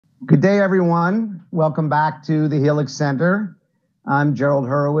Good day, everyone. Welcome back to the Helix Center. I'm Gerald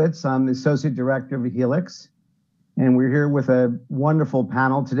Hurwitz. I'm the Associate Director of Helix, and we're here with a wonderful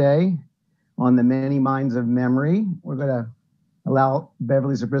panel today on the many minds of memory. We're going to allow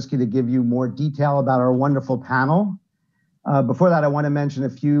Beverly Zabriskie to give you more detail about our wonderful panel. Before that, I want to mention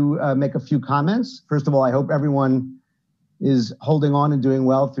make a few comments. First of all, I hope everyone is holding on and doing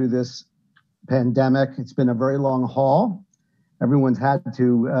well through this pandemic. It's been a very long haul. Everyone's had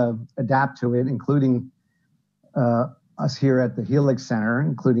to adapt to it, including us here at the Helix Center,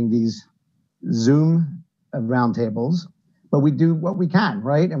 including these Zoom roundtables. But we do what we can,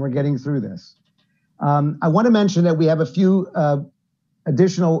 right? And we're getting through this. I want to mention that we have a few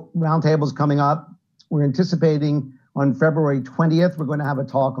additional roundtables coming up. We're anticipating on February 20th, we're going to have a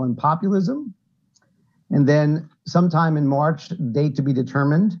talk on populism. And then sometime in March, date to be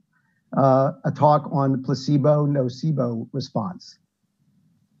determined, a talk on placebo-nocebo response.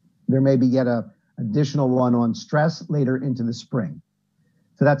 There may be yet an additional one on stress later into the spring.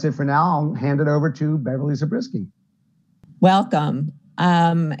 So that's it for now. I'll hand it over to Beverly Zabriskie. Welcome.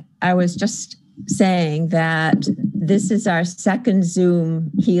 I was just saying that this is our second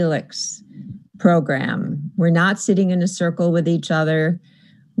Zoom Helix program. We're not sitting in a circle with each other.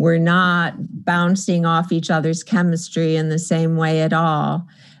 We're not bouncing off each other's chemistry in the same way at all.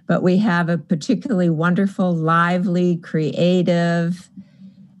 But we have a particularly wonderful, lively, creative,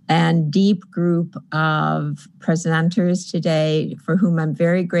 and deep group of presenters today for whom I'm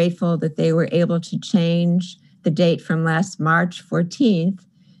very grateful that they were able to change the date from last March 14th,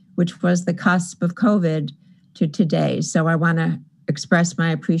 which was the cusp of COVID, to today. So I want to express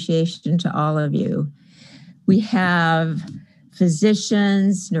my appreciation to all of you. We have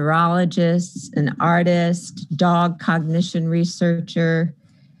physicians, neurologists, an artist, dog cognition researcher,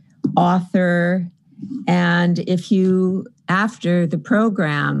 author, and if you, after the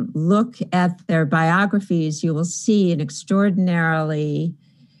program, look at their biographies, you will see an extraordinarily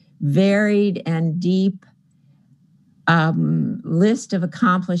varied and deep list of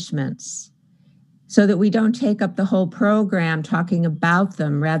accomplishments, so that we don't take up the whole program talking about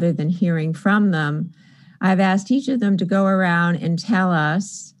them rather than hearing from them. I've asked each of them to go around and tell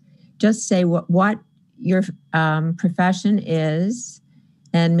us, just say what your profession is,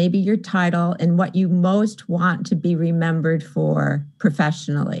 and maybe your title, and what you most want to be remembered for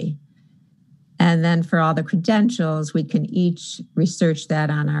professionally. And then for all the credentials, we can each research that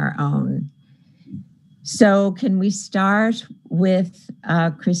on our own. So can we start with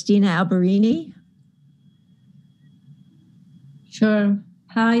Christina Alberini? Sure.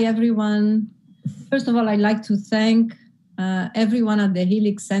 Hi, everyone. First of all, I'd like to thank everyone at the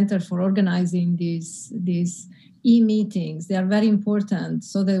Helix Center for organizing these e-meetings. They are very important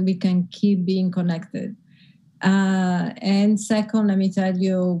so that we can keep being connected. And second, let me tell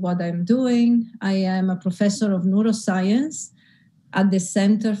you what I'm doing. I am a professor of neuroscience at the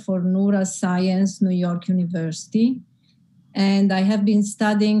Center for Neuroscience, New York University. And I have been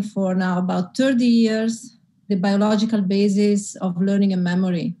studying for now about 30 years the biological basis of learning and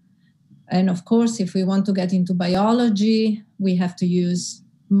memory. And of course, if we want to get into biology, we have to use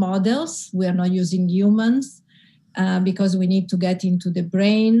models. We are not using humans. Because we need to get into the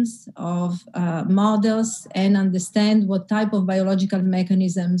brains of models and understand what type of biological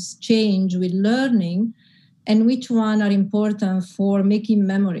mechanisms change with learning and which one are important for making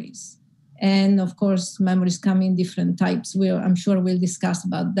memories. And of course, memories come in different types. I'm sure we'll discuss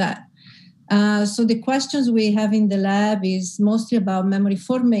about that. So the questions we have in the lab is mostly about memory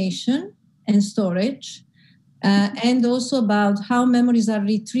formation and storage. And also about how memories are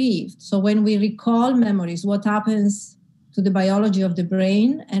retrieved. So when we recall memories, what happens to the biology of the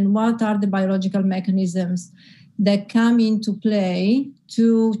brain and what are the biological mechanisms that come into play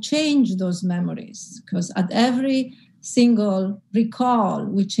to change those memories? Because at every single recall,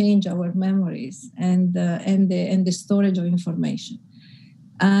 we change our memories and the storage of information.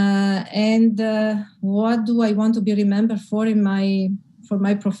 What do I want to be remembered for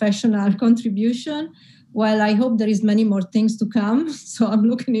my professional contribution? Well, I hope there is many more things to come. So I'm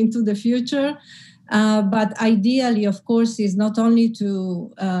looking into the future. But ideally, of course, is not only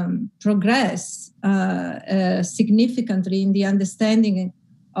to progress significantly in the understanding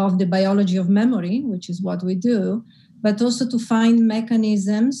of the biology of memory, which is what we do, but also to find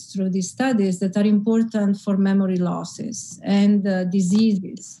mechanisms through these studies that are important for memory losses and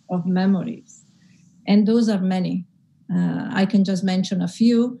diseases of memories. And those are many. I can just mention a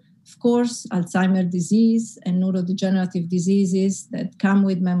few. Of course, Alzheimer's disease and neurodegenerative diseases that come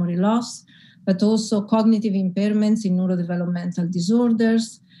with memory loss, but also cognitive impairments in neurodevelopmental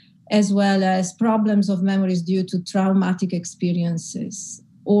disorders, as well as problems of memories due to traumatic experiences.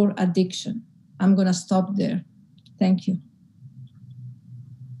 or addiction. I'm going to stop there. Thank you.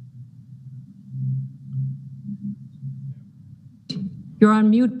 You're on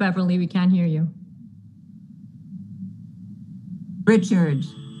mute, Beverly. We can't hear you. Richard,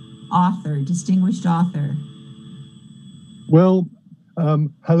 author, distinguished author. Well,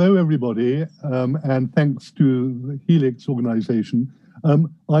 hello, everybody, and thanks to the Helix organization.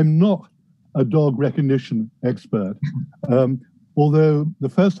 I'm not a dog recognition expert, although the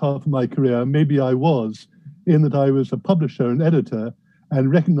first half of my career, maybe I was, in that I was a publisher and editor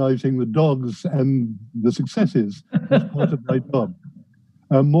and recognizing the dogs and the successes as part of my job.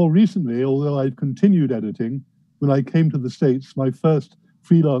 More recently, although I've continued editing, when I came to the States, my first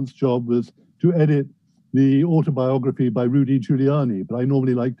freelance job was to edit the autobiography by Rudy Giuliani, but I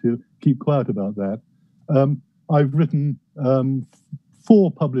normally like to keep quiet about that. I've written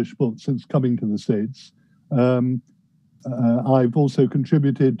 4 published books since coming to the States. I've also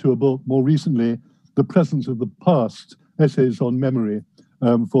contributed to a book more recently, The Presence of the Past, Essays on Memory,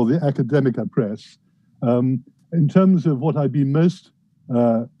 for the Academica Press. In terms of what I'd be most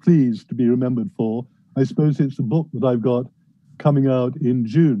pleased to be remembered for, I suppose it's a book that I've got coming out in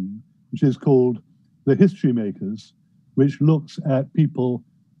June, which is called The History Makers, which looks at people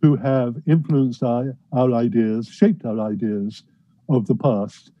who have influenced our ideas, shaped our ideas of the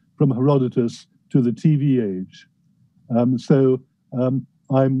past, from Herodotus to the TV age. So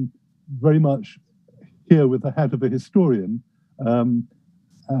I'm very much here with the hat of a historian,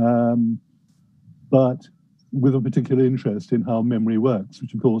 but with a particular interest in how memory works,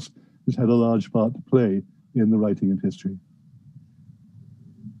 which of course has had a large part to play in the writing of history.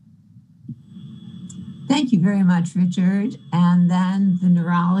 Thank you very much, Richard. And then the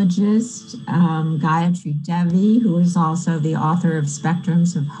neurologist, Gayatri Devi, who is also the author of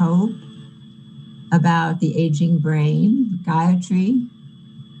Spectrums of Hope about the aging brain. Gayatri.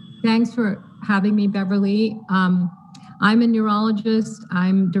 Thanks for having me, Beverly. I'm a neurologist.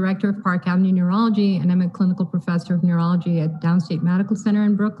 I'm director of Park Avenue Neurology, and I'm a clinical professor of neurology at Downstate Medical Center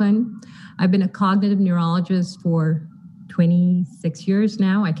in Brooklyn. I've been a cognitive neurologist for 26 years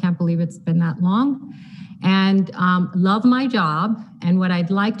now. I can't believe it's been that long. And love my job. And what I'd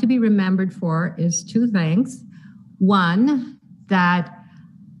like to be remembered for is 2 things. One, that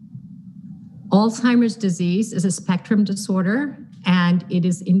Alzheimer's disease is a spectrum disorder, and it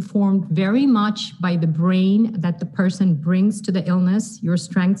is informed very much by the brain that the person brings to the illness. Your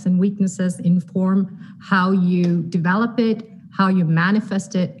strengths and weaknesses inform how you develop it, how you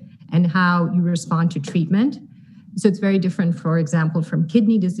manifest it, and how you respond to treatment. So it's very different, for example, from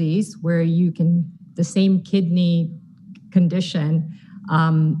kidney disease, where the same kidney condition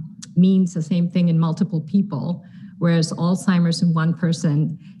means the same thing in multiple people, whereas Alzheimer's in one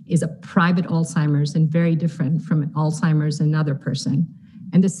person is a private Alzheimer's and very different from Alzheimer's in another person.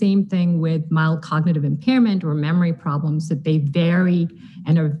 And the same thing with mild cognitive impairment or memory problems, that they vary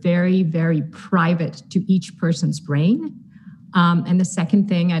and are very, very private to each person's brain. And the second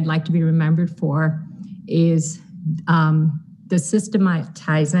thing I'd like to be remembered for is the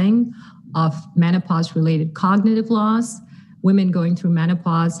systematizing of menopause-related cognitive loss. Women going through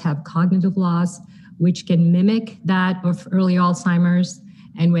menopause have cognitive loss, which can mimic that of early Alzheimer's.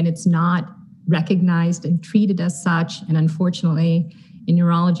 And when it's not recognized and treated as such, and unfortunately in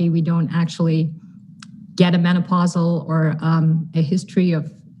neurology, we don't actually get a menopausal or a history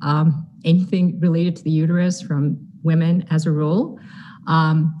of anything related to the uterus from women as a rule.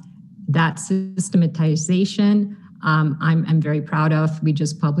 That systematization, I'm very proud of. We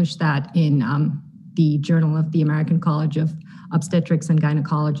just published that in the Journal of the American College of Obstetrics and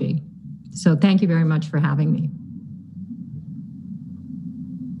Gynecology. So thank you very much for having me.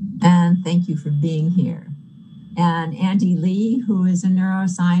 And thank you for being here. And Andy Lee, who is a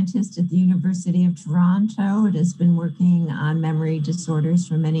neuroscientist at the University of Toronto, and has been working on memory disorders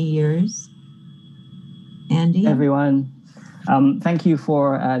for many years. Andy? Hey everyone. Thank you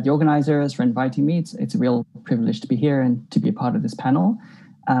for the organizers for inviting me. It's a real privilege to be here and to be a part of this panel.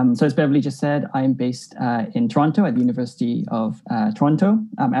 So as Beverly just said, I'm based in Toronto at the University of Toronto.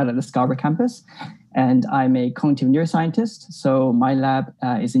 I'm out at the Scarborough campus, and I'm a cognitive neuroscientist. So my lab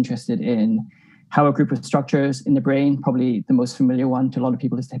is interested in how a group of structures in the brain, probably the most familiar one to a lot of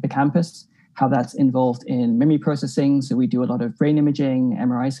people is the hippocampus, how that's involved in memory processing. So we do a lot of brain imaging,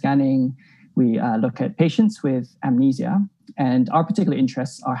 MRI scanning. We look at patients with amnesia, and our particular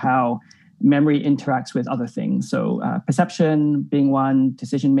interests are how memory interacts with other things. So perception being one,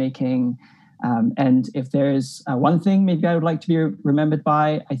 decision-making. And if there's one thing maybe I would like to be remembered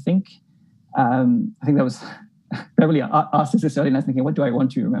by, I think that was Beverly asked us this earlier, and I was thinking, what do I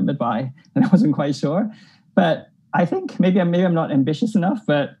want to be remembered by? And I wasn't quite sure. But I think maybe I'm not ambitious enough,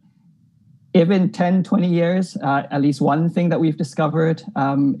 but if in 10, 20 years, at least one thing that we've discovered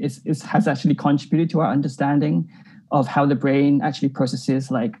has actually contributed to our understanding of how the brain actually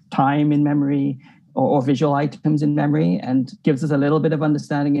processes like time in memory or visual items in memory, and gives us a little bit of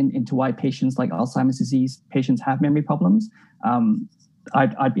understanding into why patients like Alzheimer's disease patients have memory problems,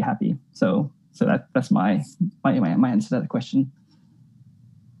 I'd be happy. So that's my answer to that question.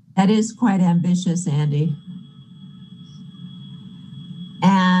 That is quite ambitious, Andy.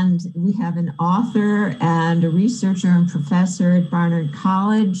 And we have an author and a researcher and professor at Barnard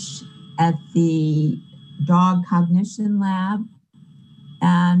College at the Dog Cognition Lab.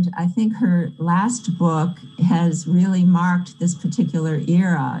 And I think her last book has really marked this particular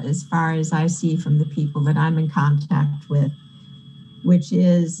era, as far as I see from the people that I'm in contact with, which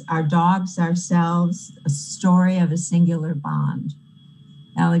is Our Dogs, Ourselves, A Story of a Singular Bond.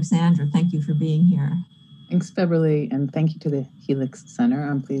 Alexandra, thank you for being here. Thanks, Beverly, and thank you to the Helix Center.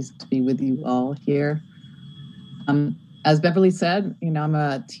 I'm pleased to be with you all here. As Beverly said, I'm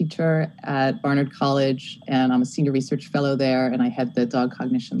a teacher at Barnard College, and I'm a senior research fellow there, and I head the Dog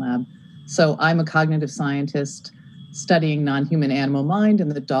Cognition Lab. So I'm a cognitive scientist studying non-human animal mind,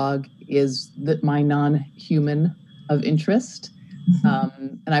 and the dog is my non-human of interest.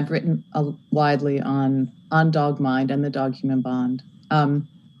 And I've written widely on dog mind and the dog-human bond.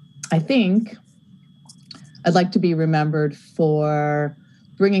 I think I'd like to be remembered for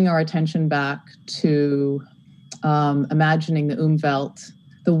bringing our attention back to imagining the Umwelt,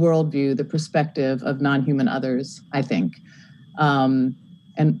 the worldview, the perspective of non-human others, I think. And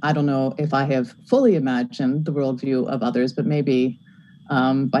I don't know if I have fully imagined the worldview of others, but maybe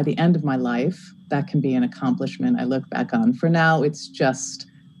by the end of my life, that can be an accomplishment I look back on. For now, it's just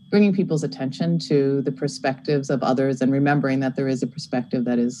bringing people's attention to the perspectives of others and remembering that there is a perspective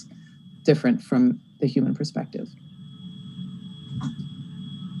that is different from the human perspective.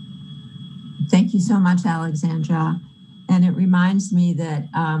 Thank you so much, Alexandra. And it reminds me that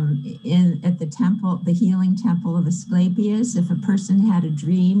at the temple, the healing temple of Asclepius, if a person had a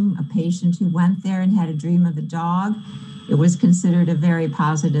dream, a patient who went there and had a dream of a dog, it was considered a very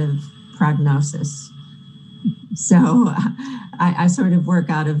positive prognosis. So I sort of work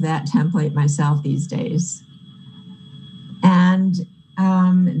out of that template myself these days. And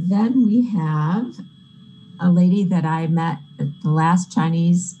then we have a lady that I met at the last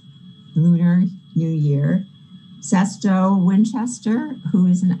Chinese Lunar New Year, Sesto Winchester, who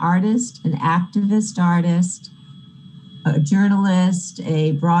is an artist, an activist artist, a journalist,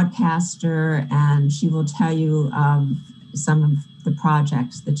 a broadcaster, and she will tell you some of the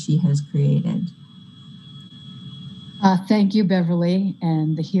projects that she has created. Thank you, Beverly,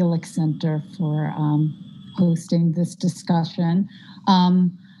 and the Helix Center for hosting this discussion.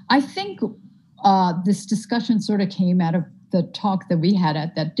 I think this discussion sort of came out of the talk that we had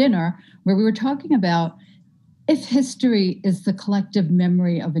at that dinner, where we were talking about if history is the collective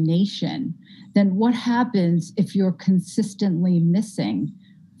memory of a nation, then what happens if you're consistently missing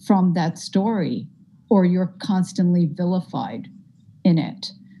from that story or you're constantly vilified in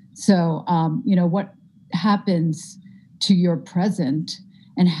it? So, what happens to your present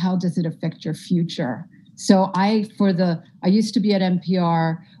and how does it affect your future? So I used to be at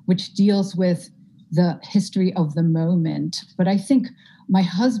NPR, which deals with the history of the moment. But I think my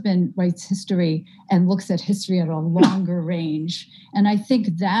husband writes history and looks at history at a longer range. And I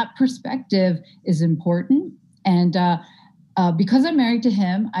think that perspective is important. And because I'm married to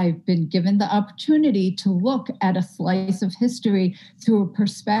him, I've been given the opportunity to look at a slice of history through a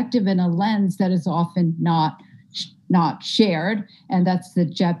perspective and a lens that is often not shared, and that's the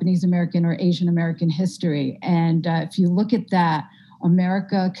Japanese American or Asian American history. And if you look at that,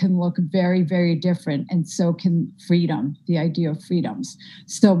 America can look very, very different, and so can freedom, the idea of freedoms.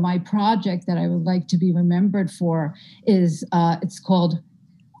 So my project that I would like to be remembered for is, it's called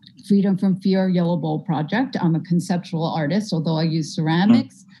Freedom from Fear Yellow Bowl Project. I'm a conceptual artist, although I use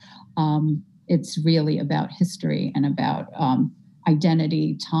ceramics. It's really about history and about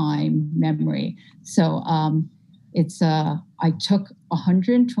identity, time, memory. So I took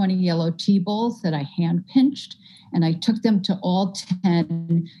 120 yellow tea bowls that I hand pinched, and I took them to all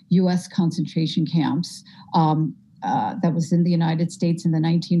 10 U.S. concentration camps that was in the United States in the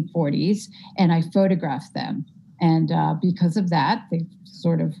 1940s, and I photographed them. And because of that, they've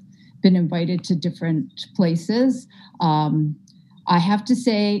sort of been invited to different places. I have to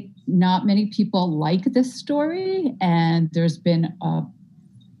say, not many people like this story, and there's been a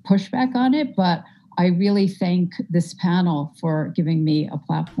pushback on it, but I really thank this panel for giving me a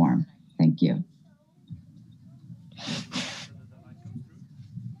platform. Thank you.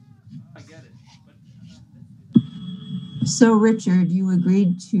 So, Richard, you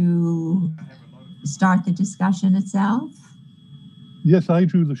agreed to start the discussion itself? Yes, I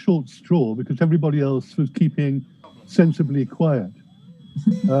drew the short straw because everybody else was keeping sensibly quiet.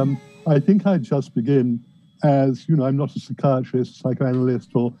 I think I'd just begin as, I'm not a psychiatrist, psychoanalyst,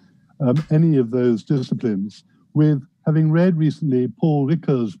 or any of those disciplines, with having read recently Paul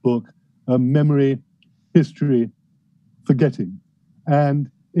Ricoeur's book, Memory, History, Forgetting. And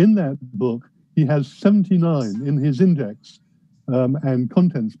in that book, he has 79 in his index and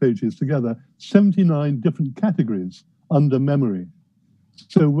contents pages together, 79 different categories under memory.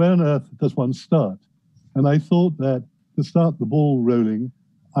 So where on earth does one start? And I thought that to start the ball rolling,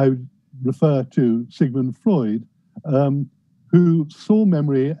 I would refer to Sigmund Freud, who saw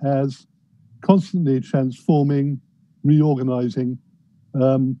memory as constantly transforming, reorganizing,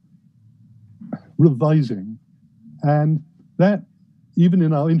 revising. And that, even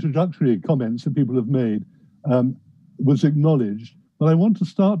in our introductory comments that people have made, was acknowledged. But I want to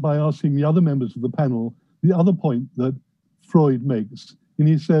start by asking the other members of the panel the other point that Freud makes. And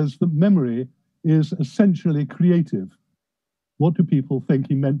he says that memory is essentially creative. What do people think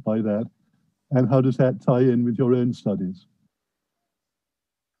he meant by that? And how does that tie in with your own studies?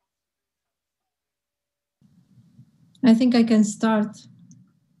 I think I can start.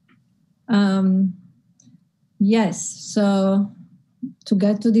 Yes, so to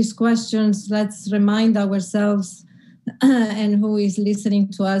get to these questions, let's remind ourselves and who is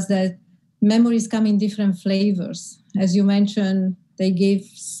listening to us that memories come in different flavors. As you mentioned, they gave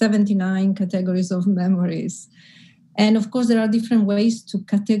 79 categories of memories. And of course, there are different ways to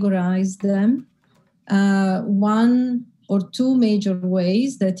categorize them. One or two major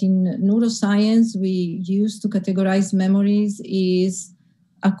ways that in neuroscience we use to categorize memories is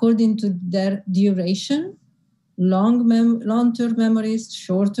according to their duration, long-term memories,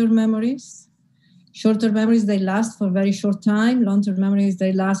 short-term memories. Short-term memories, they last for a very short time. Long-term memories,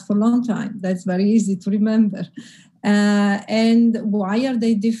 they last for a long time. That's very easy to remember. And why are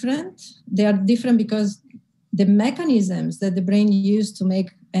they different? They are different because the mechanisms that the brain uses to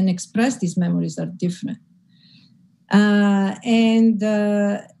make and express these memories are different. And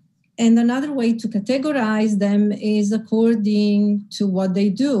another way to categorize them is according to what they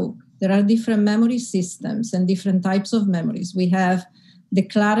do. There are different memory systems and different types of memories. We have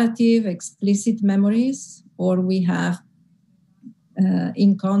declarative, explicit memories, or we have,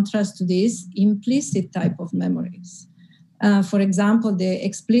 in contrast to this, implicit type of memories. For example, the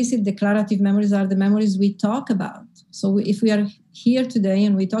explicit declarative memories are the memories we talk about. So if we are here today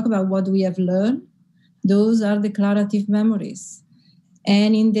and we talk about what we have learned, those are declarative memories.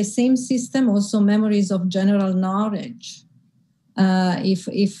 And in the same system, also memories of general knowledge.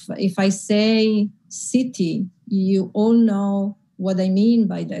 If I say city, you all know what I mean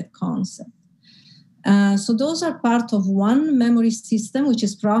by that concept. So those are part of one memory system, which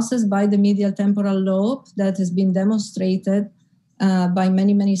is processed by the medial temporal lobe that has been demonstrated by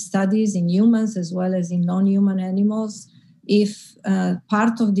many, many studies in humans as well as in non-human animals. If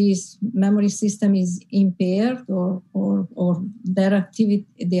part of this memory system is impaired or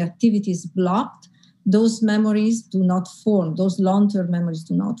the activity is blocked, those memories do not form. Those long-term memories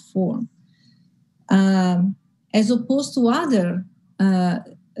do not form. As opposed to other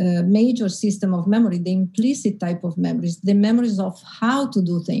major system of memory, the implicit type of memories, the memories of how to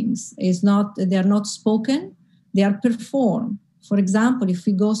do things, they are not spoken, they are performed. For example, if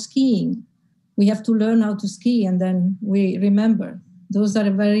we go skiing, we have to learn how to ski and then we remember. Those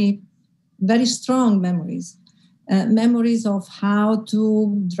are very, very strong memories. Memories of how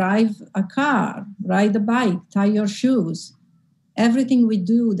to drive a car, ride a bike, tie your shoes. Everything we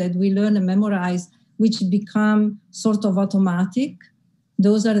do that we learn and memorize, which become sort of automatic,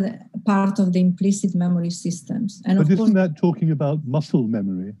 those are part of the implicit memory systems. And but isn't that talking about muscle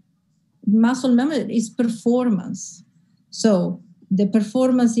memory? Muscle memory is performance. So the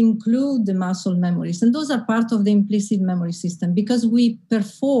performance include the muscle memories, and those are part of the implicit memory system because we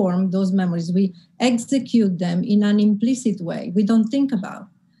perform those memories, we execute them in an implicit way. We don't think about.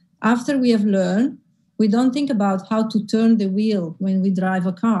 After we have learned, we don't think about how to turn the wheel when we drive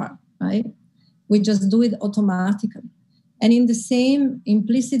a car, right? We just do it automatically. And in the same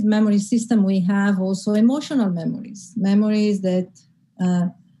implicit memory system, we have also emotional memories, memories that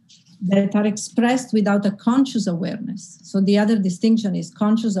are expressed without a conscious awareness. So the other distinction is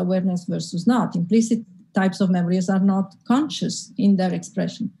conscious awareness versus not. Implicit types of memories are not conscious in their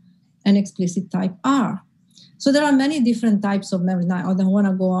expression, and explicit type are. So there are many different types of memory. Now, I don't want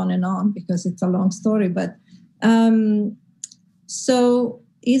to go on and on because it's a long story, but so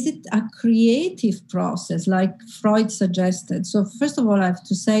is it a creative process like Freud suggested? So first of all, I have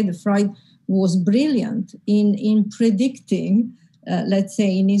to say that Freud was brilliant in predicting, let's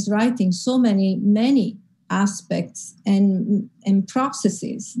say, in his writing, so many aspects and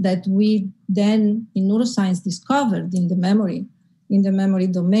processes that we then in neuroscience discovered in the memory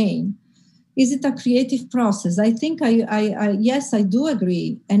domain. Is it a creative process? I think yes, I do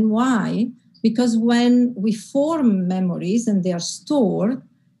agree. And why? Because when we form memories and they are stored,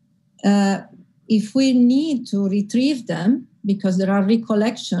 if we need to retrieve them, because there are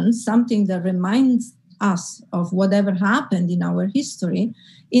recollections, something that reminds us of whatever happened in our history,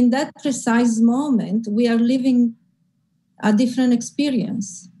 in that precise moment, we are living a different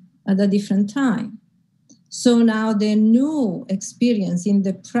experience at a different time. So now the new experience in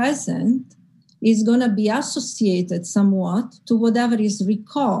the present is going to be associated somewhat to whatever is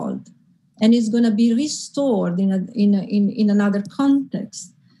recalled, and is going to be restored in another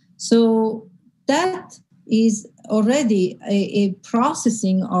context. So that is already a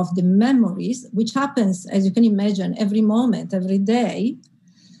processing of the memories, which happens, as you can imagine, every moment, every day.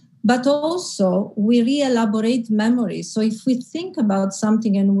 But also we re-elaborate memories. So if we think about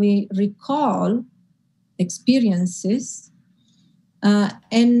something and we recall experiences,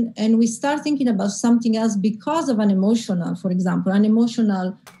 and we start thinking about something else because of an emotional, for example, an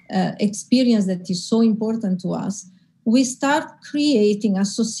emotional experience that is so important to us, we start creating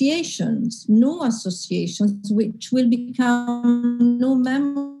associations, new associations, which will become new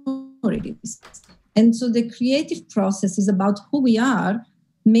memories. And so the creative process is about who we are,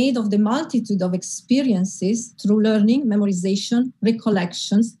 made of the multitude of experiences through learning, memorization,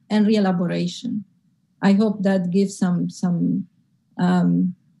 recollections, and re-elaboration. I hope that gives some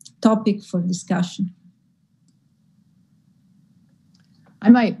topic for discussion. I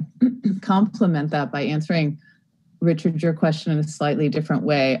might complement that by answering, Richard, your question in a slightly different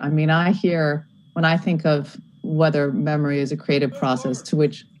way. I mean, when I think of whether memory is a creative process, to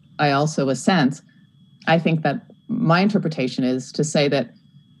which I also assent, I think that my interpretation is to say that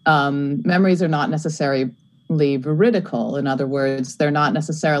memories are not necessarily veridical. In other words, they're not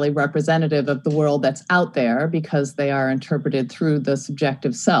necessarily representative of the world that's out there because they are interpreted through the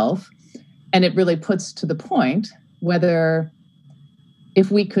subjective self. And it really puts to the point whether, if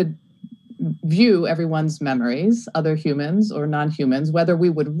we could view everyone's memories, other humans or non-humans, whether we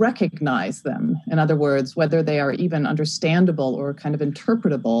would recognize them. In other words, whether they are even understandable or kind of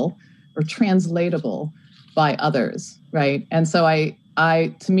interpretable or translatable by others, right? And so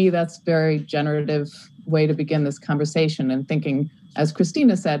to me, that's very generative way to begin this conversation, and thinking, as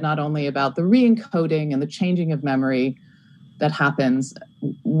Christina said, not only about the re-encoding and the changing of memory that happens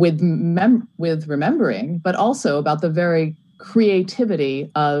with remembering, but also about the very creativity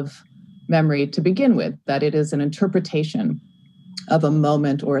of memory to begin with, that it is an interpretation of a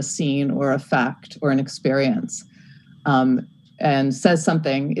moment or a scene or a fact or an experience, and says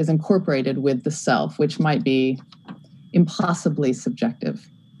something is incorporated with the self, which might be impossibly subjective.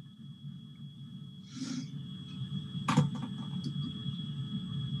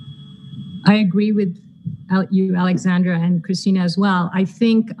 I agree with you, Alexandra, and Christina as well. I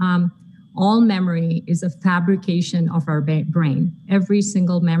think all memory is a fabrication of our brain. Every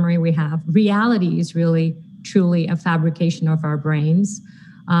single memory we have. Reality is really, truly a fabrication of our brains.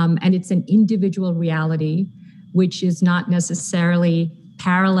 And it's an individual reality, which is not necessarily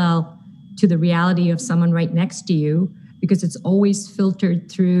parallel to the reality of someone right next to you, because it's always filtered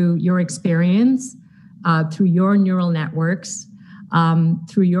through your experience, through your neural networks,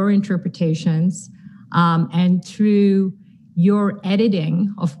 through your interpretations, and through your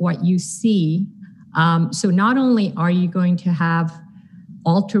editing of what you see. So not only are you going to have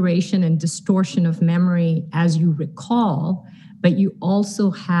alteration and distortion of memory as you recall, but you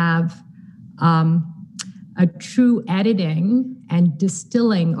also have a true editing and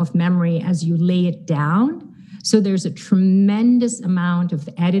distilling of memory as you lay it down. So there's a tremendous amount of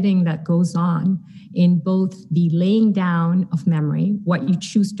editing that goes on in both the laying down of memory, what you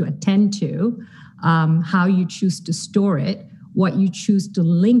choose to attend to, how you choose to store it, what you choose to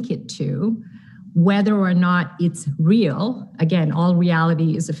link it to, whether or not it's real. Again, all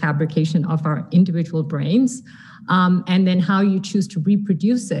reality is a fabrication of our individual brains. And then how you choose to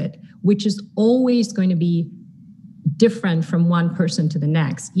reproduce it, which is always going to be different from one person to the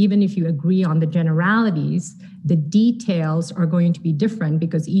next. Even if you agree on the generalities, the details are going to be different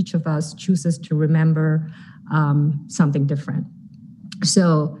because each of us chooses to remember something different.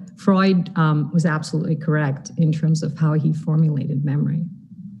 So Freud was absolutely correct in terms of how he formulated memory.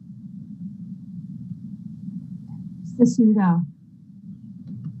 Susudo.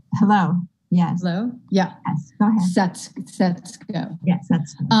 Hello. Yes. Hello? Yeah. Yes. Go ahead. Let's go. Yes,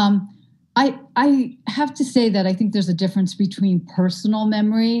 that's good. I have to say that I think there's a difference between personal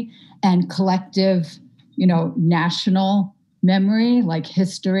memory and collective, national memory, like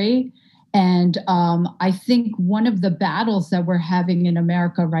history. And I think one of the battles that we're having in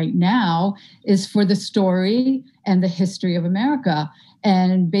America right now is for the story and the history of America.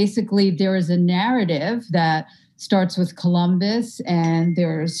 And basically, there is a narrative that starts with Columbus, and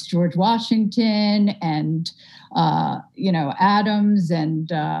there's George Washington, and Adams, and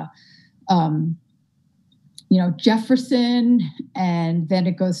Jefferson, and then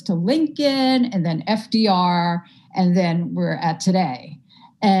it goes to Lincoln, and then FDR, and then we're at today.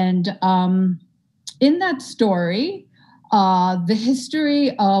 And in that story, the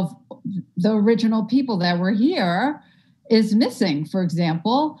history of the original people that were here is missing. For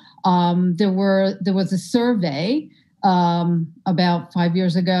example, there was a survey about 5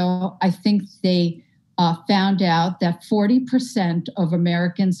 years ago. I think they found out that 40% of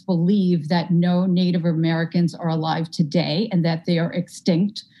Americans believe that no Native Americans are alive today and that they are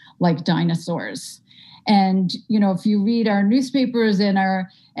extinct like dinosaurs. And, if you read our newspapers and our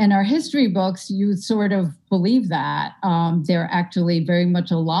history books, you sort of believe that they're actually very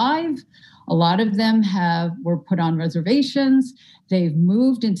much alive. A lot of them were put on reservations. They've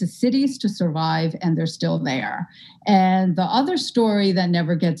moved into cities to survive, and they're still there. And the other story that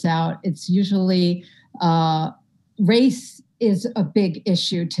never gets out, it's usually race is a big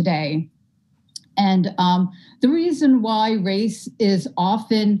issue today. And the reason why race is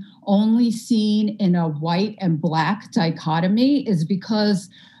often only seen in a white and black dichotomy is because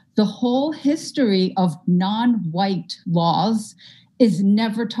the whole history of non-white laws is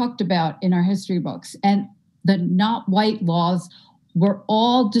never talked about in our history books. And the not white laws were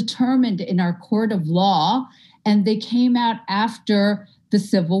all determined in our court of law, and they came out after the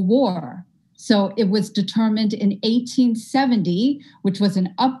Civil War. So it was determined in 1870, which was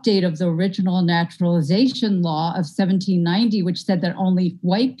an update of the original naturalization law of 1790, which said that only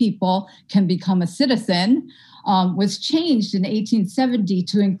white people can become a citizen, was changed in 1870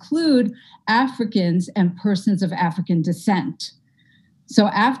 to include Africans and persons of African descent. So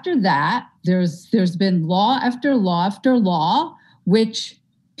after that, there's been law after law after law, which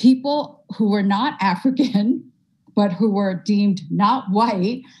people who were not African but who were deemed not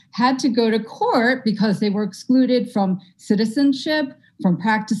white had to go to court because they were excluded from citizenship, from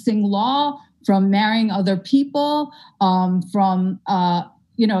practicing law, from marrying other people,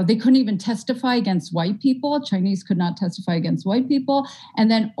 they couldn't even testify against white people. Chinese could not testify against white people. And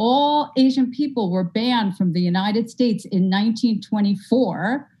then all Asian people were banned from the United States in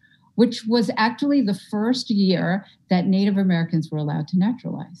 1924, which was actually the first year that Native Americans were allowed to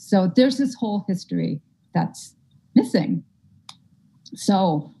naturalize. So there's this whole history that's missing.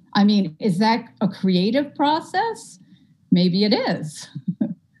 So, is that a creative process? Maybe it is.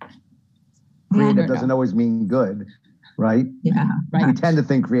 Creative doesn't always mean good, right? Yeah, right. We tend to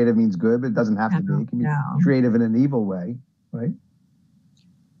think creative means good, but it doesn't have to be. It can be creative in an evil way, right?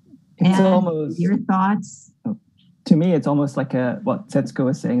 It's almost your thoughts. To me, it's almost like what Setsuko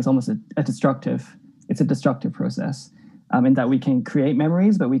was saying. It's almost a destructive process. In that we can create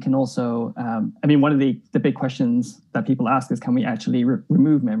memories, but we can also, one of the big questions that people ask is, can we actually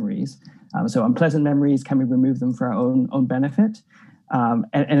remove memories? So unpleasant memories, can we remove them for our own benefit? And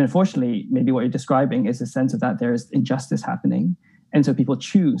unfortunately, maybe what you're describing is a sense of that there's injustice happening. And so people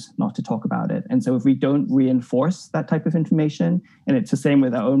choose not to talk about it. And so if we don't reinforce that type of information, and it's the same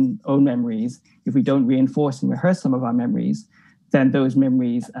with our own memories, if we don't reinforce and rehearse some of our memories, then those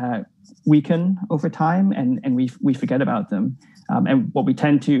memories weaken over time, and we forget about them. And what we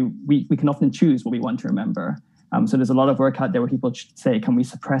tend to, we can often choose what we want to remember. So there's a lot of work out there where people say, can we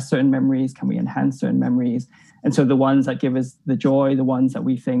suppress certain memories? Can we enhance certain memories? And so the ones that give us the joy, the ones that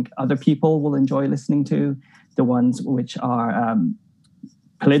we think other people will enjoy listening to, the ones which are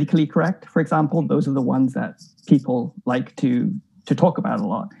politically correct, for example, those are the ones that people like to talk about a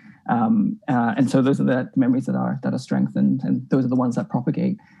lot. And so those are the memories that are strengthened, and those are the ones that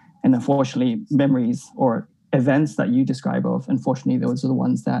propagate. And unfortunately, memories or events that you describe of, unfortunately, those are the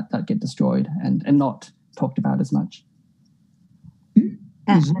ones that get destroyed and not talked about as much. And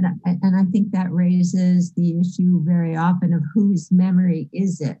I think that raises the issue very often of whose memory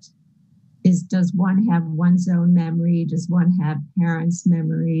is it? Does one have one's own memory? Does one have parents'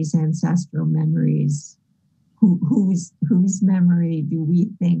 memories, ancestral memories? Whose memory do we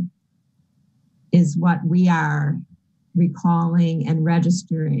think is what we are recalling and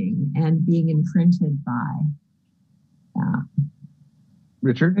registering and being imprinted by?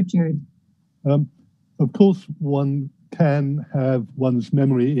 Richard? Of course, one can have one's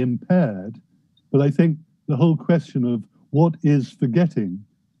memory impaired, but I think the whole question of what is forgetting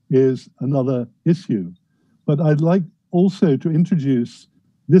is another issue. But I'd like also to introduce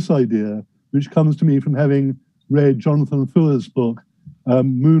this idea, which comes to me from having read Jonathan Fuhr's book,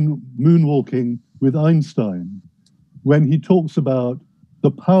 Moonwalking with Einstein, when he talks about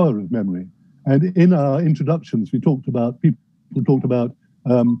the power of memory. And in our introductions, people talked about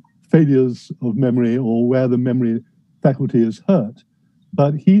failures of memory or where the memory faculty is hurt.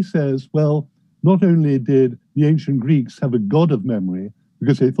 But he says, well, not only did the ancient Greeks have a god of memory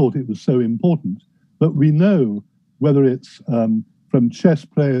because they thought it was so important, but we know whether it's from chess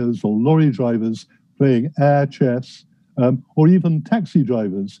players or lorry drivers playing air chess, or even taxi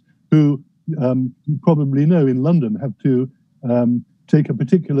drivers who you probably know in London have to take a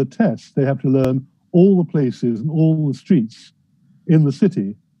particular test. They have to learn all the places and all the streets in the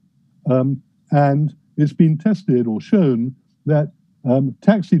city. And it's been tested or shown that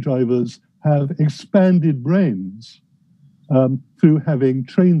taxi drivers have expanded brains through having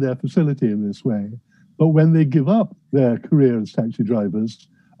trained their facility in this way. But when they give up their career as taxi drivers,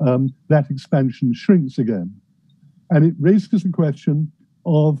 that expansion shrinks again. And it raises the question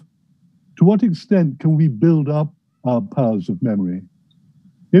of, to what extent can we build up our powers of memory?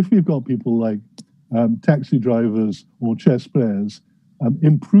 If we've got people like taxi drivers or chess players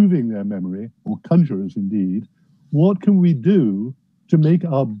improving their memory, or conjurers indeed, what can we do to make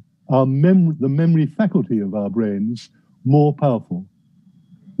the memory faculty of our brains more powerful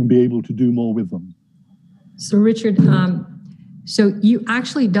and be able to do more with them? So Richard, so you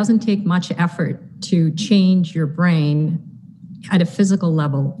actually doesn't take much effort to change your brain at a physical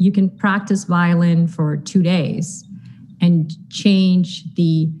level. You can practice violin for 2 days and change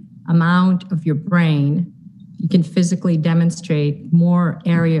the amount of your brain. You can physically demonstrate more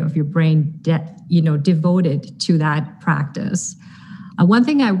area of your brain devoted to that practice. One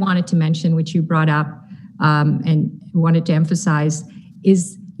thing I wanted to mention, which you brought up and wanted to emphasize,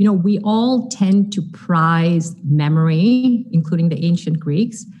 is we all tend to prize memory, including the ancient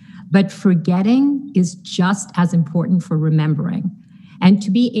Greeks, but forgetting is just as important for remembering. And to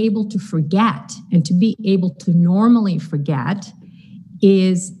be able to forget and to be able to normally forget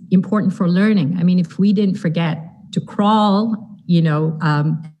is important for learning. I mean, if we didn't forget to crawl,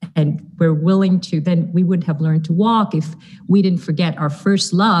 and we're willing to, then we wouldn't have learned to walk. If we didn't forget our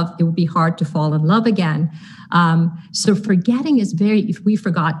first love, it would be hard to fall in love again. So forgetting is if we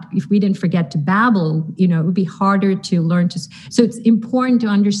didn't forget to babble, it would be harder to learn to. So it's important to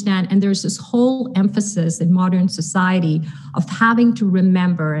understand. And there's this whole emphasis in modern society of having to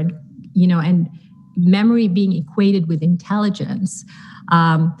remember and memory being equated with intelligence,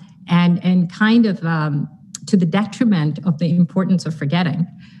 and kind of to the detriment of the importance of forgetting.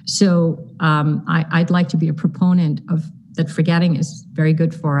 So I'd like to be a proponent of that. Forgetting is very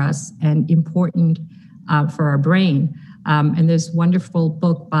good for us and important for our brain. And there's a wonderful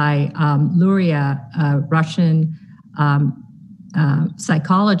book by Luria, a Russian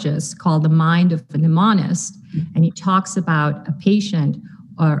psychologist, called The Mind of a Mnemonist. And he talks about a patient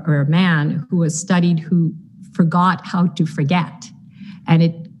or a man who was studied who forgot how to forget. And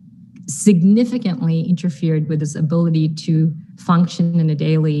it significantly interfered with his ability to function in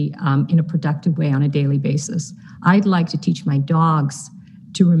a productive way on a daily basis. I'd like to teach my dogs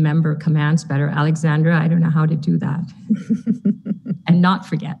to remember commands better. Alexandra, I don't know how to do that. And not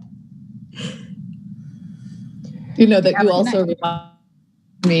forget. You also remind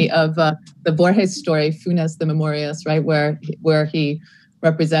me of the Borges story, Funes the Memorias, right? Where he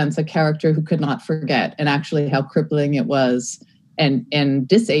represents a character who could not forget, and actually how crippling it was and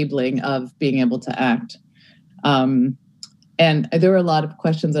disabling of being able to act. And there are a lot of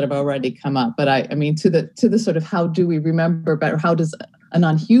questions that have already come up, but I mean, to the sort of how do we remember better? How does a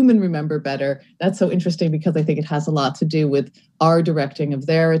non-human remember better? That's so interesting because I think it has a lot to do with our directing of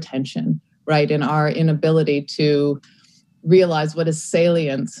their attention, right? And our inability to realize what is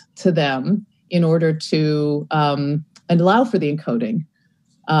salient to them in order to allow for the encoding,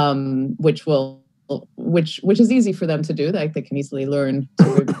 which is easy for them to do. They can easily learn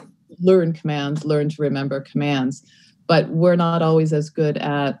to learn commands, learn to remember commands, but we're not always as good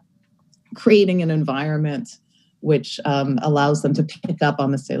at creating an environment which allows them to pick up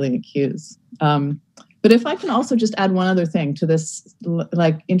on the salient cues. But if I can also just add one other thing to this,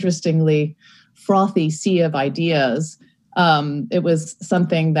 interestingly frothy sea of ideas, it was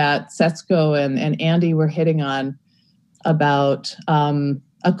something that Setsko and Andy were hitting on about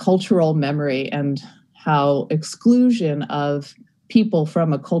a cultural memory and how exclusion of people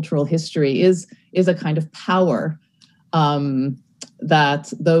from a cultural history is a kind of power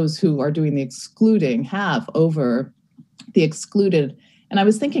that those who are doing the excluding have over the excluded. And I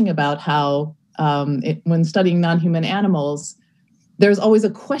was thinking about how when studying non-human animals, there's always a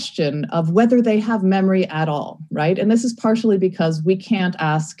question of whether they have memory at all, right? And this is partially because we can't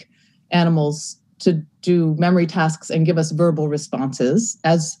ask animals to do memory tasks and give us verbal responses,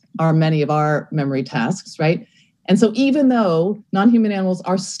 as are many of our memory tasks, right? And so even though non-human animals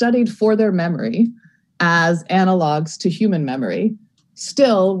are studied for their memory as analogs to human memory,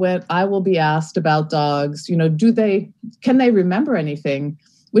 still, when I will be asked about dogs, you know, can they remember anything?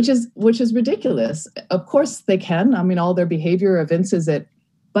 Which is ridiculous. Of course they can. I mean, all their behavior evinces it,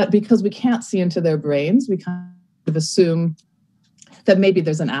 but because we can't see into their brains, we kind of assume that maybe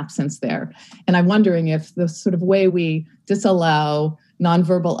there's an absence there. And I'm wondering if the sort of way we disallow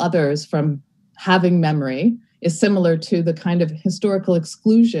nonverbal others from having memory is similar to the kind of historical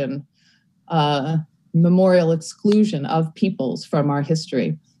exclusion, memorial exclusion of peoples from our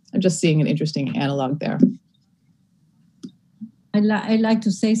history. I'm just seeing an interesting analog there. I'd like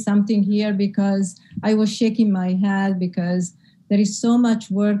to say something here because I was shaking my head because there is so much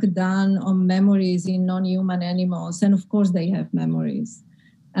work done on memories in non-human animals, and of course they have memories.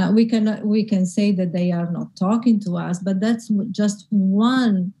 We can say that they are not talking to us, but that's just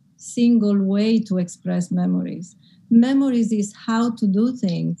one single way to express memories. Memories is how to do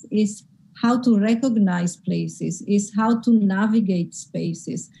things, is how to recognize places, is how to navigate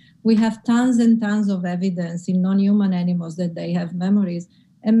spaces. We have tons and tons of evidence in non-human animals that they have memories,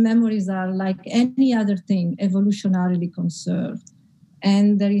 and memories are like any other thing, evolutionarily conserved.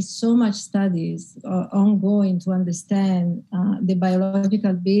 And there is so much studies ongoing to understand the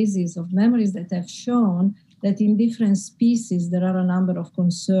biological basis of memories that have shown that in different species, there are a number of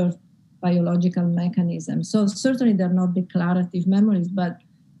conserved biological mechanisms. So certainly they're not declarative memories, but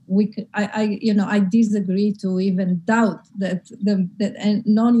I disagree to even doubt that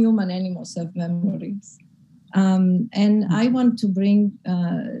non-human animals have memories. And I want to bring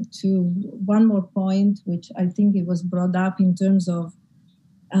to one more point, which I think it was brought up in terms of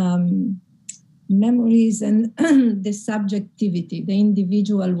memories and the subjectivity, the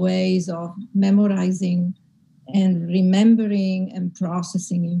individual ways of memorizing and remembering and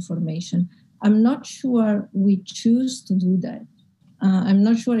processing information. I'm not sure we choose to do that. I'm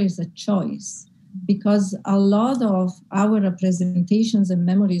not sure it's a choice because a lot of our representations and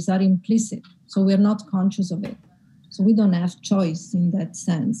memories are implicit. So we're not conscious of it. So we don't have choice in that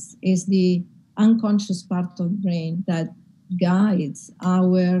sense. It's the unconscious part of the brain that guides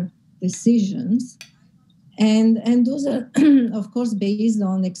our decisions. And those are, of course, based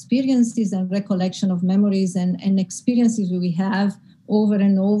on experiences and recollection of memories and experiences we have over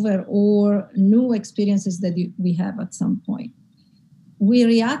and over or new experiences that we have at some point. We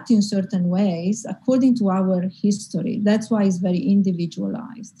react in certain ways according to our history. That's why it's very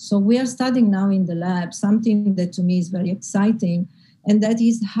individualized. So we are studying now in the lab something that to me is very exciting, and that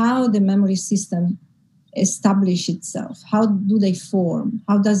is how the memory system establish itself. How do they form?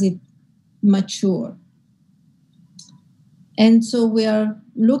 How does it mature? And so we are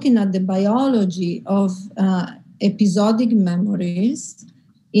looking at the biology of episodic memories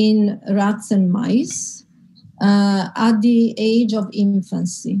in rats and mice at the age of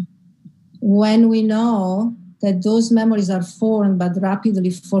infancy, when we know that those memories are formed but rapidly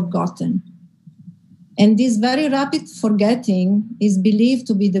forgotten. And this very rapid forgetting is believed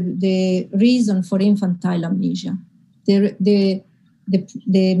to be the reason for infantile amnesia. The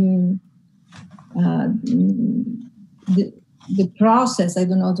process, I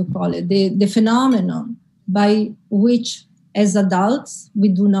don't know how to call it, the phenomenon by which as adults, we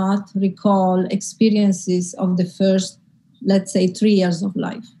do not recall experiences of the first, let's say, 3 years of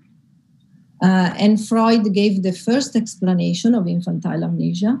life. And Freud gave the first explanation of infantile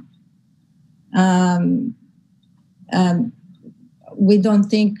amnesia. We don't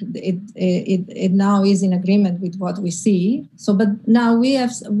think it now is in agreement with what we see. So, but now we are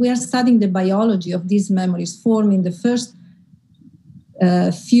studying the biology of these memories formed in the first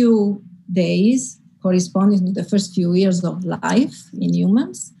few days, corresponding to the first few years of life in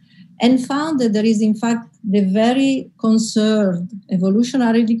humans, and found that there is, in fact, the very conserved,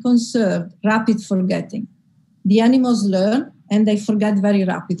 evolutionarily conserved, rapid forgetting. The animals learn and they forget very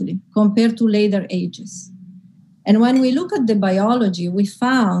rapidly compared to later ages. And when we look at the biology, we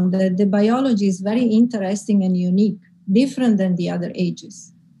found that the biology is very interesting and unique, different than the other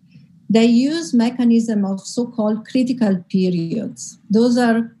ages. They use mechanism of so-called critical periods. Those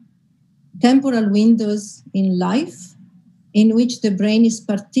are temporal windows in life in which the brain is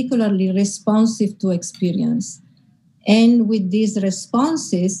particularly responsive to experience. And with these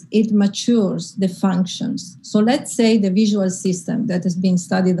responses, it matures the functions. So let's say the visual system that has been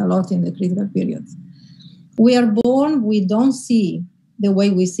studied a lot in the critical periods. We are born, we don't see the way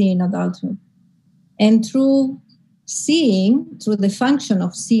we see in adulthood. And through seeing, through the function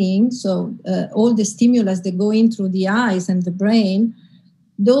of seeing, so all the stimulus that go in through the eyes and the brain,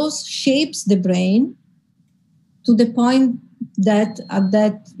 those shapes the brain to the point that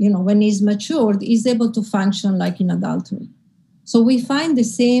when he's matured, he's able to function like in adulthood. So we find the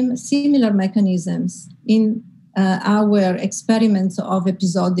similar mechanisms in our experiments of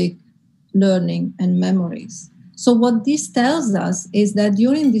episodic learning and memories. So what this tells us is that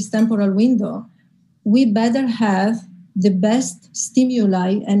during this temporal window, we better have the best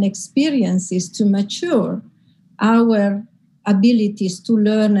stimuli and experiences to mature our abilities to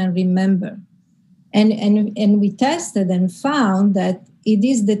learn and remember. And we tested and found that it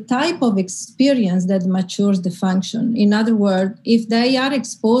is the type of experience that matures the function. In other words, if they are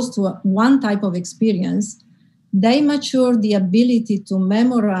exposed to one type of experience, they mature the ability to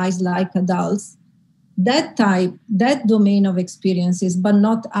memorize like adults that domain of experiences, but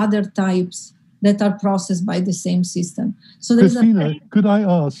not other types that are processed by the same system. So Christina, could I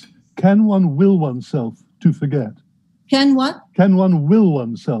ask, can one will oneself to forget? Can what? Can one will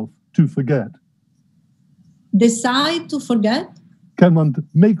oneself to forget? Decide to forget? Can one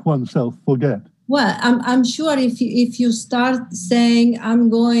make oneself forget? Well, I'm sure if you start saying, I'm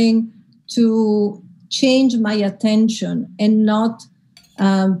going to change my attention and not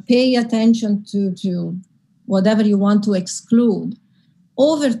pay attention to whatever you want to exclude,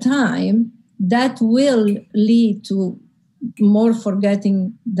 over time, that will lead to more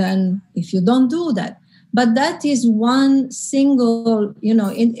forgetting than if you don't do that. But that is one single,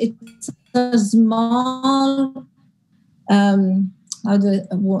 it's a small, what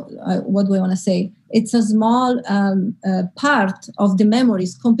do I want to say? It's a small part of the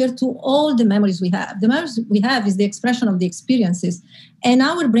memories compared to all the memories we have. The memories we have is the expression of the experiences, and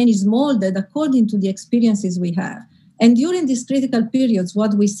our brain is molded according to the experiences we have. And during these critical periods,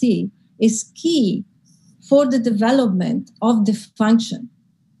 what we see is key for the development of the function.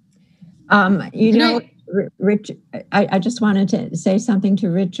 Richard, I just wanted to say something to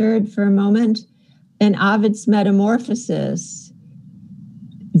Richard for a moment. In Ovid's Metamorphosis,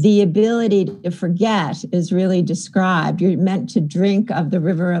 the ability to forget is really described. You're meant to drink of the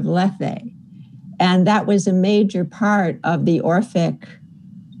river of Lethe. And that was a major part of the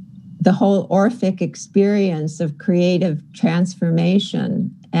whole Orphic experience of creative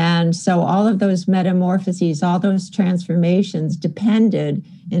transformation. And so all of those metamorphoses, all those transformations depended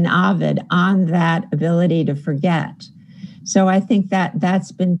in Ovid on that ability to forget. So I think that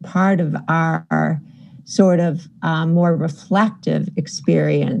that's been part of our sort of more reflective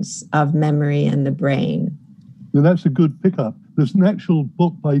experience of memory in the brain. Now that's a good pickup. There's an actual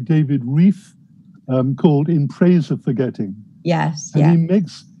book by David Reef called In Praise of Forgetting. Yes. And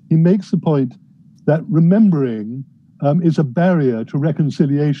he makes the point that remembering is a barrier to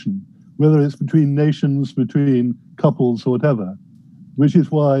reconciliation, whether it's between nations, between couples, or whatever, which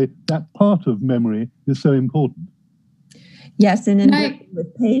is why that part of memory is so important. Yes, and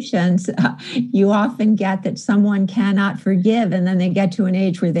with patients, you often get that someone cannot forgive, and then they get to an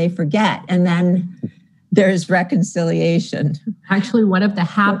age where they forget, and then there's reconciliation. Actually, one of the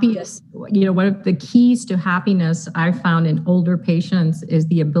happiest, one of the keys to happiness I found in older patients is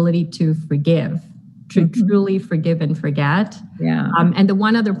the ability to forgive, to truly forgive and forget. Yeah. And the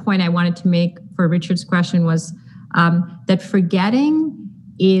one other point I wanted to make for Richard's question was that forgetting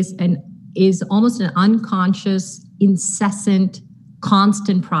is almost an unconscious, incessant,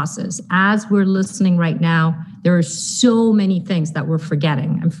 constant process. As we're listening right now, there are so many things that we're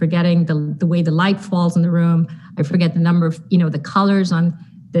forgetting. I'm forgetting the way the light falls in the room. I forget the number of, the colors on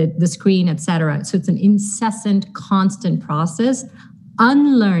the screen, et cetera. So it's an incessant, constant process.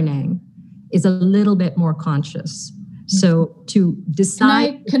 Unlearning is a little bit more conscious. So to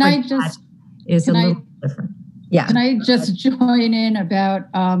decide can I just is a little different. Yeah. Can I just join in about,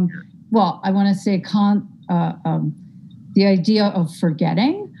 I want to say the idea of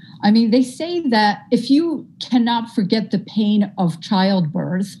forgetting. I mean, they say that if you cannot forget the pain of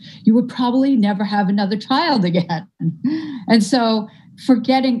childbirth, you would probably never have another child again. And so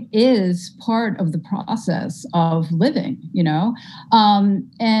forgetting is part of the process of living,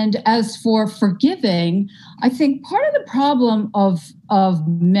 And as for forgiving, I think part of the problem of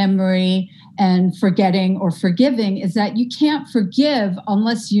memory and forgetting or forgiving is that you can't forgive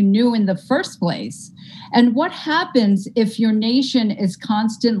unless you knew in the first place. And what happens if your nation is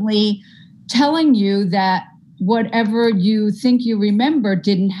constantly telling you that whatever you think you remember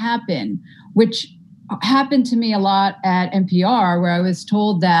didn't happen, which happened to me a lot at NPR, where I was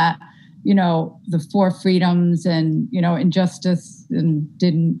told that, the four freedoms and, injustice and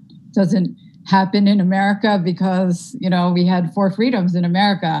doesn't happen in America because, we had 4 freedoms in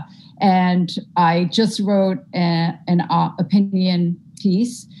America. And I just wrote an opinion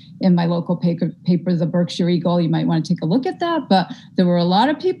piece in my local paper, the Berkshire Eagle. You might want to take a look at that. But there were a lot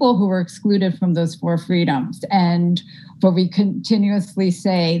of people who were excluded from those 4 freedoms. But we continuously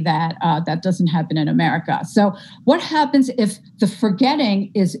say that that doesn't happen in America. So what happens if the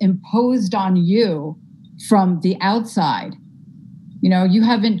forgetting is imposed on you from the outside? You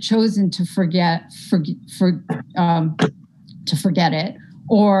haven't chosen to forget it,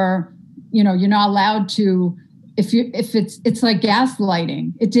 or you're not allowed to. If it's like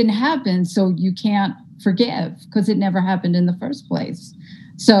gaslighting, it didn't happen, so you can't forgive because it never happened in the first place.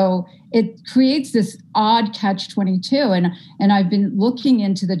 So it creates this odd catch-22, and I've been looking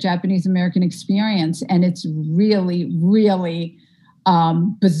into the Japanese American experience, and it's really, really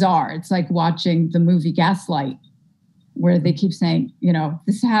bizarre. It's like watching the movie Gaslight, where they keep saying,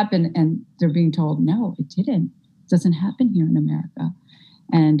 this happened, and they're being told, no, it didn't. It doesn't happen here in America.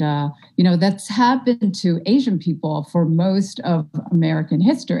 And, that's happened to Asian people for most of American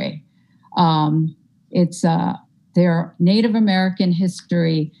history. Their Native American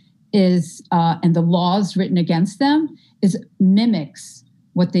history is, and the laws written against them mimics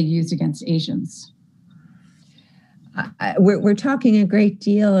what they use against Asians. We're talking a great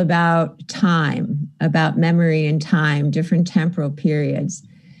deal about time, about memory and time, different temporal periods.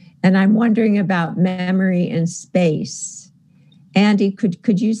 And I'm wondering about memory and space. Andy,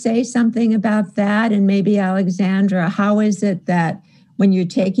 could you say something about that? And maybe Alexandra, how is it that when you're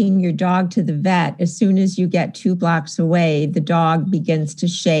taking your dog to the vet, as soon as you get 2 blocks away, the dog begins to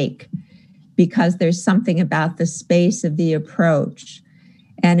shake because there's something about the space of the approach?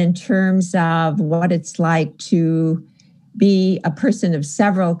 And in terms of what it's like to be a person of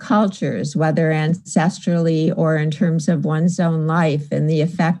several cultures, whether ancestrally or in terms of one's own life, and the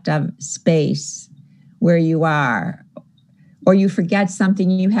effect of space where you are, or you forget something,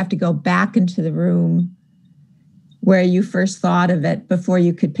 you have to go back into the room where you first thought of it before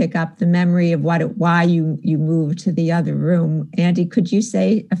you could pick up the memory of why you moved to the other room. Andy, could you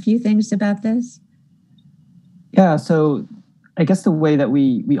say a few things about this? Yeah, so I guess the way that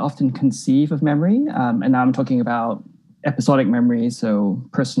we often conceive of memory, and now I'm talking about episodic memory, so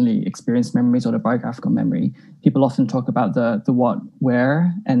personally experienced memories, autobiographical memory, people often talk about the what,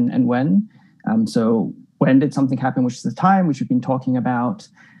 where, and when. So when did something happen, which is the time, which we've been talking about.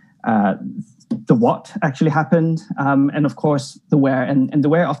 The what actually happened, and of course the where. And the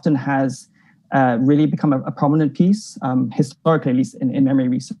where often has really become a prominent piece, historically, at least in memory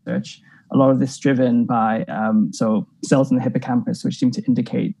research. A lot of this driven by cells in the hippocampus, which seem to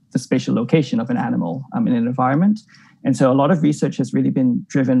indicate the spatial location of an animal in an environment. And so a lot of research has really been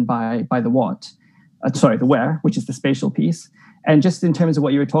driven by the what, the where, which is the spatial piece. And just in terms of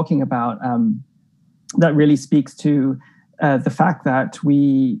what you were talking about, that really speaks to the fact that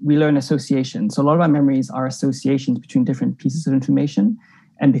we learn association. So a lot of our memories are associations between different pieces of information.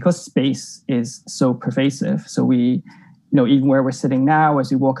 And because space is so pervasive, so we, even where we're sitting now, as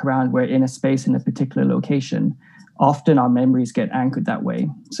we walk around, we're in a space in a particular location. Often our memories get anchored that way.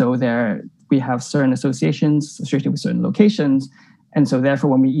 So we have certain associations associated with certain locations. And so therefore,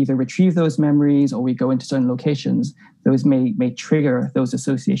 when we either retrieve those memories or we go into certain locations, those may trigger those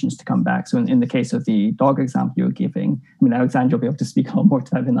associations to come back. So in the case of the dog example you were giving, Alexandra will be able to speak a lot more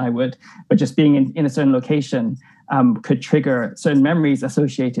to that than I would, but just being in a certain location could trigger certain memories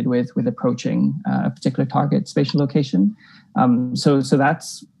associated with approaching a particular target spatial location. So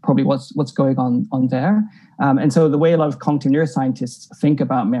that's probably what's going on there. And so the way a lot of cognitive neuroscientists think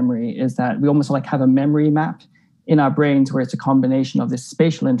about memory is that we almost have a memory map in our brains where it's a combination of this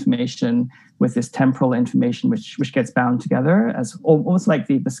spatial information with this temporal information, which gets bound together as almost like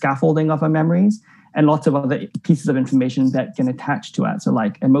the scaffolding of our memories, and lots of other pieces of information that can attach to it. So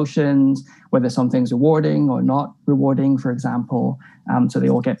like emotions, whether something's rewarding or not rewarding, for example. So they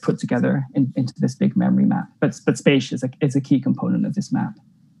all get put together into this big memory map. But space is a key component of this map.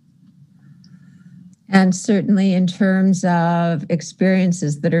 And certainly in terms of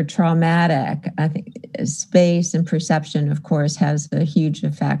experiences that are traumatic, I think space and perception, of course, has a huge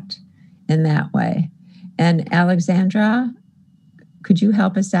effect in that way. And Alexandra, could you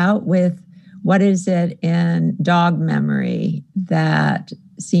help us out with what is it in dog memory that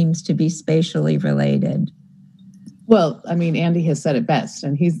seems to be spatially related? Well, Andy has said it best,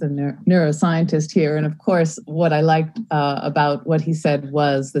 and he's the neuroscientist here. And of course, what I liked about what he said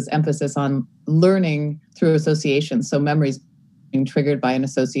was this emphasis on learning through association. So memories being triggered by an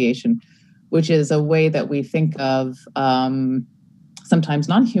association, which is a way that we think of sometimes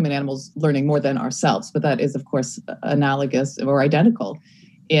non-human animals learning more than ourselves. But that is, of course, analogous or identical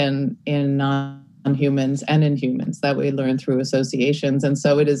in non-humans and in humans that we learn through associations. And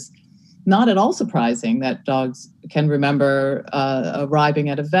so it is not at all surprising that dogs can remember arriving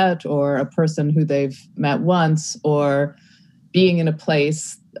at a vet, or a person who they've met once, or being in a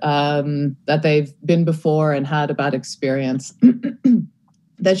place that they've been before and had a bad experience.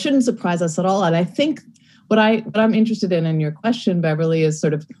 That shouldn't surprise us at all. And I think what I'm interested in your question, Beverly, is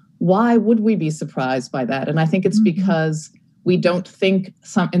sort of why would we be surprised by that? And I think it's because we don't think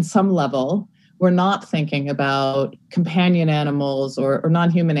in some level, we're not thinking about companion animals or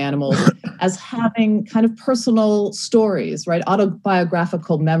non-human animals as having kind of personal stories, right?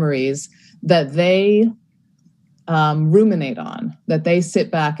 Autobiographical memories that they ruminate on, that they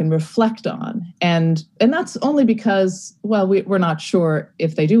sit back and reflect on. And that's only because, well, we're not sure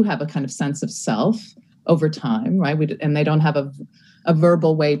if they do have a kind of sense of self over time, right? And they don't have a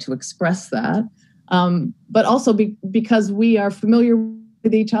verbal way to express that. But also because we are familiar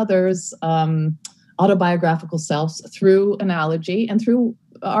with each other's autobiographical selves through analogy and through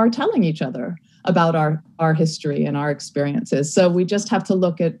our telling each other about our history and our experiences. So we just have to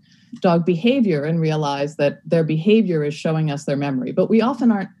look at dog behavior and realize that their behavior is showing us their memory. But we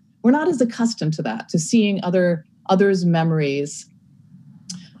often we're not as accustomed to that, to seeing others' memories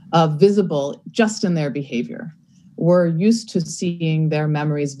visible just in their behavior. We're used to seeing their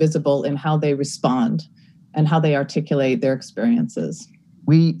memories visible in how they respond and how they articulate their experiences.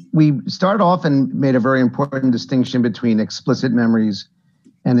 We started off and made a very important distinction between explicit memories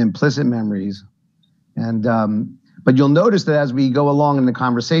and implicit memories. And but you'll notice that as we go along in the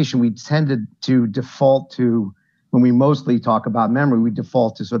conversation, we tended to default to, when we mostly talk about memory, we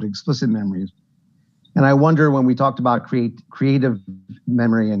default to sort of explicit memories. And I wonder, when we talked about creative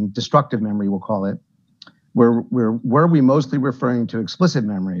memory and destructive memory, we'll call it, were we mostly referring to explicit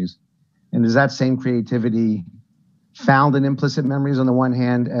memories? And is that same creativity found in implicit memories on the one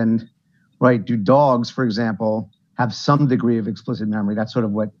hand? And right, do dogs, for example, have some degree of explicit memory? That's sort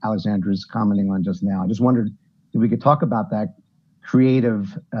of what Alexandra is commenting on just now. I just wondered if we could talk about that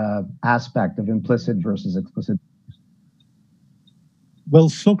creative aspect of implicit versus explicit. Well,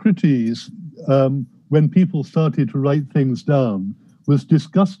 Socrates, when people started to write things down, was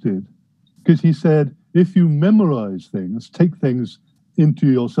disgusted, because he said, if you memorize things, take things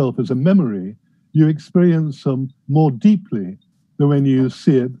into yourself as a memory, you experience them more deeply than when you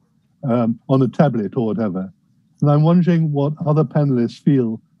see it on a tablet or whatever. And I'm wondering what other panelists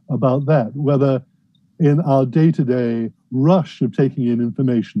feel about that, whether in our day-to-day rush of taking in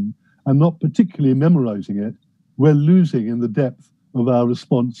information and not particularly memorizing it, we're losing in the depth of our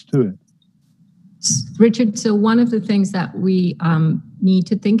response to it. Richard, so one of the things that we need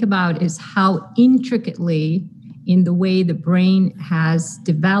to think about is how intricately, in the way the brain has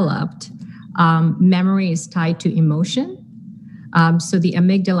developed, memory is tied to emotion. So the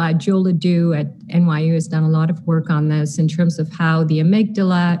amygdala, Joe Ledoux at NYU has done a lot of work on this in terms of how the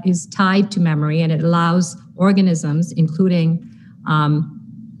amygdala is tied to memory, and it allows organisms, including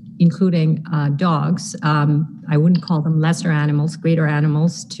dogs, I wouldn't call them lesser animals, greater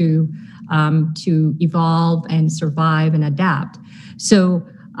animals, to evolve and survive and adapt. So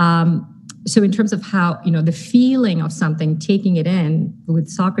in terms of how, the feeling of something, taking it in with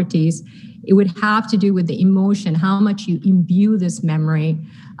Socrates, it would have to do with the emotion, how much you imbue this memory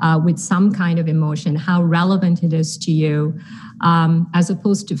with some kind of emotion, how relevant it is to you, as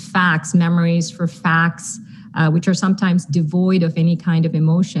opposed to facts, memories for facts, which are sometimes devoid of any kind of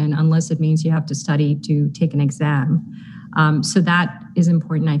emotion, unless it means you have to study to take an exam. So that is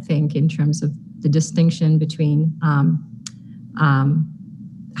important, I think, in terms of the distinction between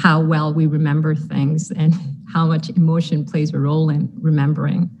how well we remember things and how much emotion plays a role in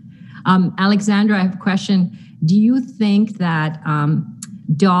remembering. Alexandra, I have a question. Do you think that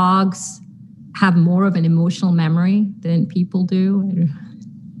dogs have more of an emotional memory than people do?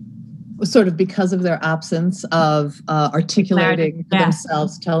 Sort of because of their absence of articulating to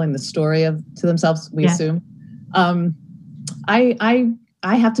themselves, telling the story to themselves, we assume. I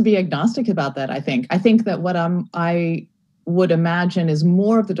have to be agnostic about that, I think. I think that what I would imagine is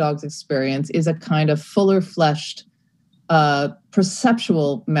more of the dog's experience is a kind of fuller fleshed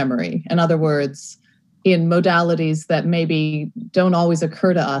perceptual memory. In other words, in modalities that maybe don't always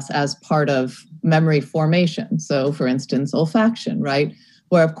occur to us as part of memory formation. So, for instance, olfaction, right?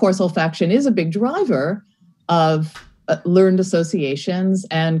 Where, of course, olfaction is a big driver of learned associations,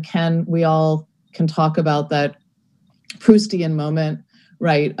 and we all can talk about that Proustian moment,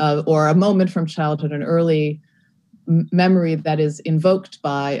 right? Or a moment from childhood, an early memory that is invoked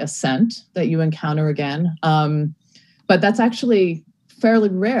by a scent that you encounter again. But that's actually fairly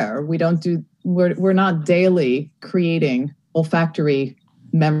rare. We're not daily creating olfactory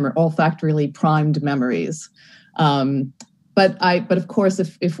olfactorily primed memories. But of course,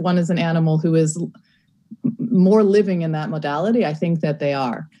 if one is an animal who is more living in that modality, I think that they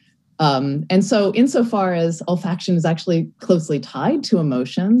are. And so insofar as olfaction is actually closely tied to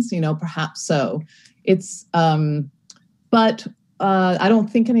emotions, perhaps so. It's, but I don't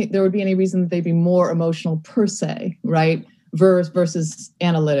think there would be any reason that they'd be more emotional per se, right? Versus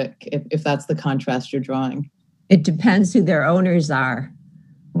analytic, if that's the contrast you're drawing. It depends who their owners are.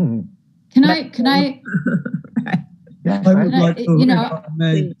 Mm-hmm. Can I? Yeah, I would like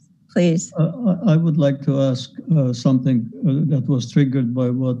to, please. I would like to ask something that was triggered by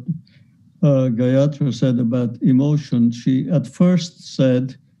what Gayatri said about emotion. She at first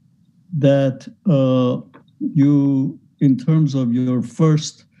said that you, in terms of your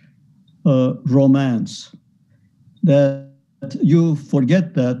first romance, that you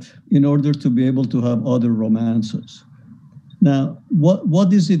forget that in order to be able to have other romances. Now,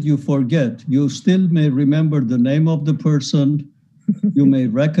 what is it you forget? You still may remember the name of the person. You may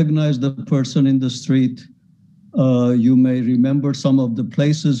recognize the person in the street. You may remember some of the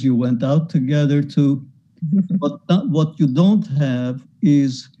places you went out together to. But what you don't have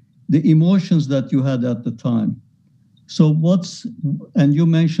is the emotions that you had at the time. So and you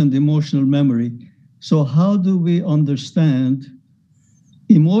mentioned emotional memory. So how do we understand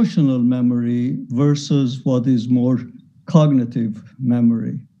emotional memory versus what is more cognitive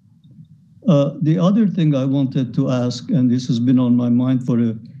memory? The other thing I wanted to ask, and this has been on my mind for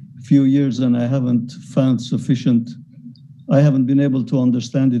a few years and I haven't been able to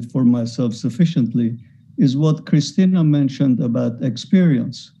understand it for myself sufficiently, is what Christina mentioned about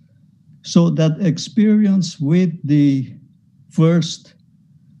experience. So that experience with the first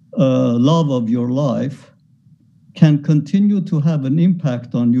love of your life can continue to have an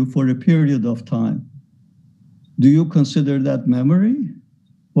impact on you for a period of time. Do you consider that memory,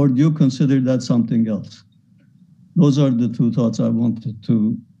 or do you consider that something else? Those are the two thoughts I wanted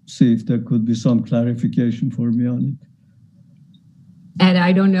to see if there could be some clarification for me on it. And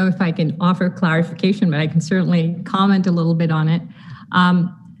I don't know if I can offer clarification, but I can certainly comment a little bit on it.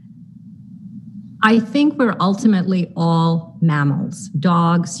 I think we're ultimately all mammals,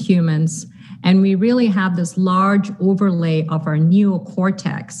 dogs, humans, and we really have this large overlay of our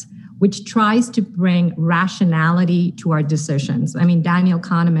neocortex, which tries to bring rationality to our decisions. I mean, Daniel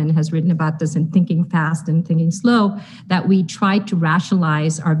Kahneman has written about this in Thinking Fast and Thinking Slow, that we try to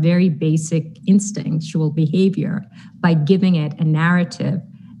rationalize our very basic instinctual behavior by giving it a narrative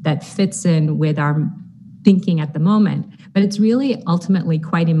that fits in with our thinking at the moment. But it's really ultimately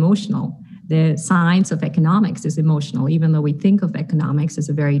quite emotional. The science of economics is emotional, even though we think of economics as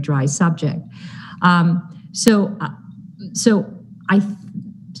a very dry subject. So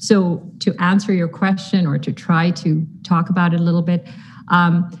to answer your question, or to try to talk about it a little bit,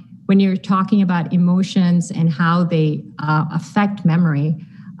 when you're talking about emotions and how they affect memory,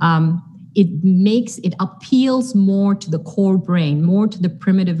 it appeals more to the core brain, more to the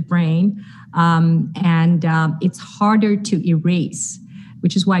primitive brain, and it's harder to erase,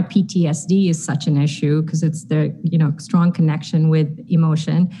 which is why PTSD is such an issue, because it's the strong connection with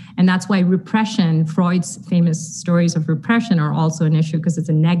emotion. And that's why repression, Freud's famous stories of repression, are also an issue, because it's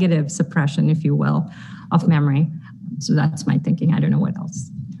a negative suppression, if you will, of memory. So that's my thinking. I don't know what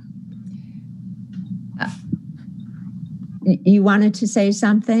else. You wanted to say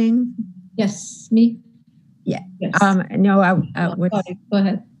something? Yes, me? Yeah. Yes. No, Sorry, go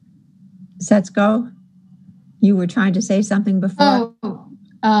ahead. Setsko, you were trying to say something before?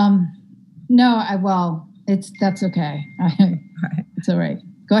 No, that's okay. It's all right.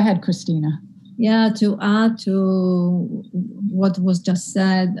 Go ahead, Christina. Yeah, to add to what was just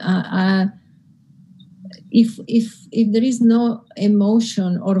said, if there is no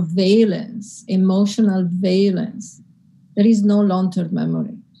emotion or valence, emotional valence, there is no long-term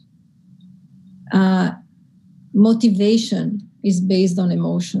memory. Motivation is based on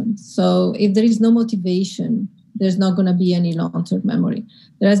emotion. So if there is no motivation, there's not going to be any long-term memory.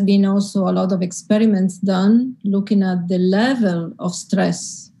 There has been also a lot of experiments done looking at the level of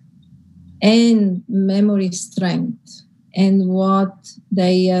stress and memory strength. And what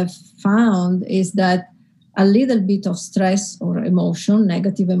they have found is that a little bit of stress or emotion,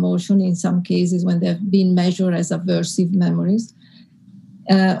 negative emotion in some cases when they've been measured as aversive memories,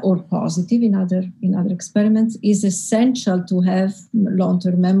 or positive in other experiments, is essential to have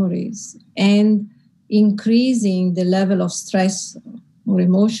long-term memories. And increasing the level of stress or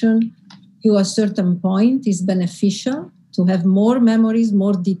emotion to a certain point is beneficial to have more memories,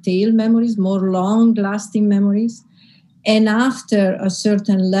 more detailed memories, more long-lasting memories. And after a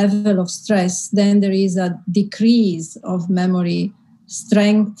certain level of stress, then there is a decrease of memory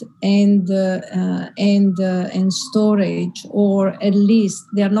strength and storage, or at least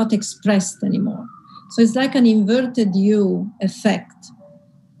they are not expressed anymore. So it's like an inverted U effect.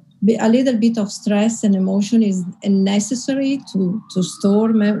 A little bit of stress and emotion is necessary to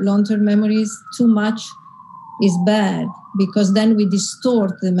store long-term memories. Too much is bad, because then we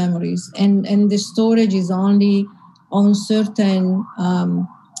distort the memories, and the storage is only on certain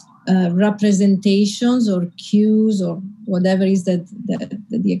representations or cues or whatever is that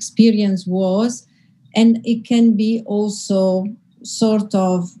the experience was, and it can be also sort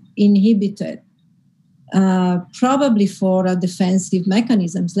of inhibited, probably for a defensive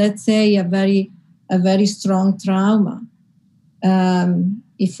mechanisms. Let's say a very strong trauma.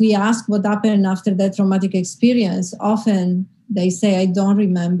 If we ask what happened after that traumatic experience, often they say, "I don't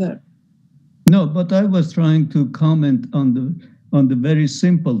remember." No, but I was trying to comment on the very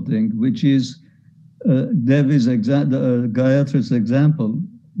simple thing, which is Gayatri's example.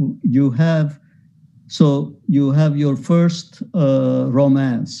 You have your first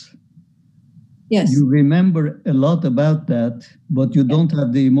romance. Yes. You remember a lot about that, but you don't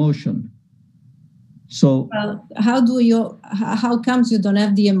have the emotion. So, how comes you don't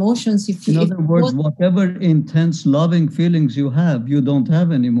have the emotions? In other words, whatever intense loving feelings you have, you don't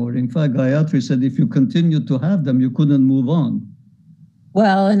have anymore. In fact, Gayatri said if you continue to have them, you couldn't move on.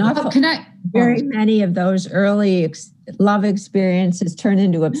 Well, and very many of those early love experiences turn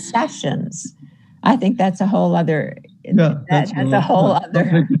into obsessions. I think that's a whole other. That's a whole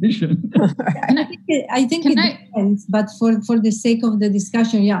other. And I think it depends, but for the sake of the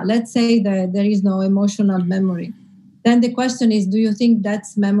discussion, let's say that there is no emotional memory. Then the question is, do you think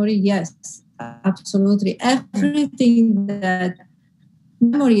that's memory? Yes, absolutely. Everything that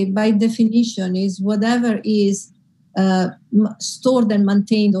memory, by definition, is whatever is stored and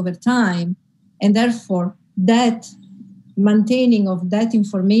maintained over time, and therefore that maintaining of that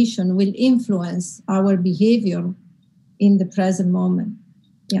information will influence our behavior in the present moment.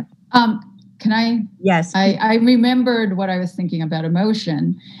 Yeah. Can I? Yes. I remembered what I was thinking about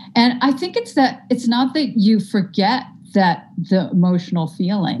emotion. And I think it's not that you forget that the emotional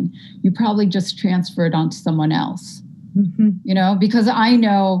feeling, you probably just transfer it onto someone else. Mm-hmm. Because I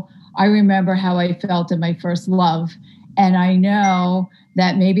remember how I felt in my first love. And I know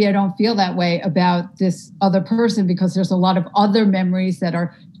that maybe I don't feel that way about this other person, because there's a lot of other memories that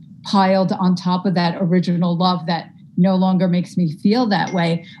are piled on top of that original love that no longer makes me feel that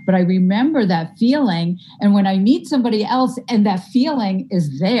way. But I remember that feeling. And when I meet somebody else and that feeling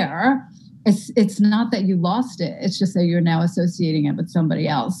is there, it's not that you lost it. It's just that you're now associating it with somebody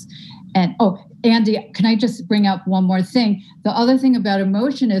else. And, Andy, can I just bring up one more thing? The other thing about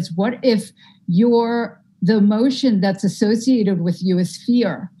emotion is, what if the emotion that's associated with you is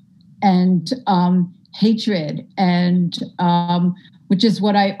fear and hatred, and which is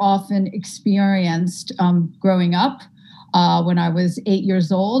what I often experienced growing up. When I was 8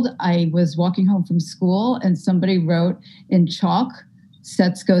 years old, I was walking home from school and somebody wrote in chalk,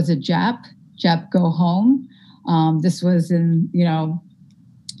 "Sets goes a Jap, Jap go home." This was in,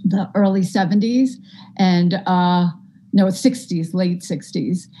 the early 70s and 60s, late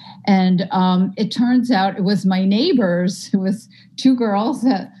 60s. And it turns out it was my neighbors. It was two girls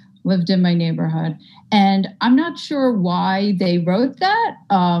that lived in my neighborhood. And I'm not sure why they wrote that,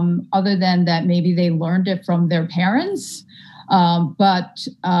 other than that maybe they learned it from their parents. But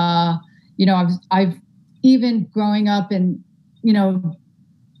I've even growing up and,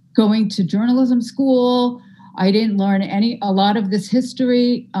 going to journalism school, I didn't learn a lot of this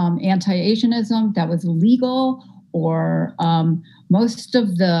history, anti-Asianism that was illegal, or most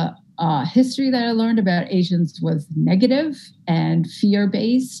of the history that I learned about Asians was negative and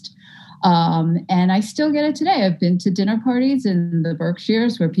fear-based. And I still get it today. I've been to dinner parties in the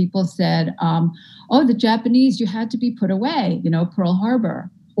Berkshires where people said, the Japanese, you had to be put away, Pearl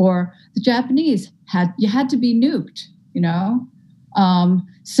Harbor, or the Japanese you had to be nuked,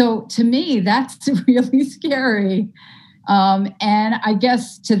 So to me, that's really scary. And I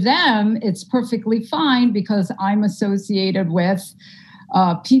guess to them, it's perfectly fine because I'm associated with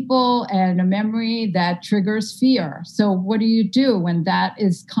people and a memory that triggers fear. So what do you do when that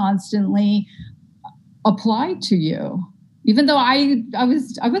is constantly applied to you? Even though I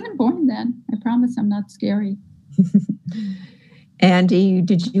wasn't born then. I promise I'm not scary. Andy,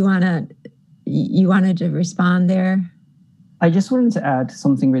 did you wanted to respond there? I just wanted to add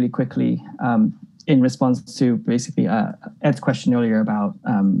something really quickly in response to basically Ed's question earlier about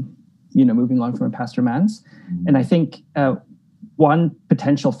moving on from a past romance. And I think one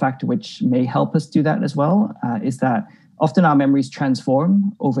potential factor which may help us do that as well is that often our memories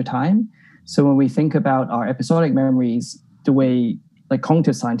transform over time. So when we think about our episodic memories, the way like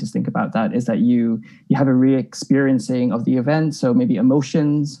cognitive scientists think about that, is that you have a re-experiencing of the event. So maybe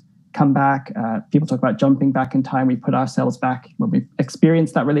emotions come back. People talk about jumping back in time. We put ourselves back when we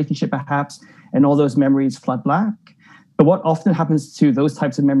experience that relationship perhaps, and all those memories flood back. But what often happens to those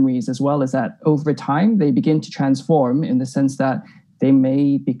types of memories as well is that over time, they begin to transform in the sense that they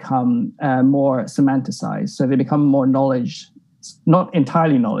may become more semanticized. So they become more knowledge, not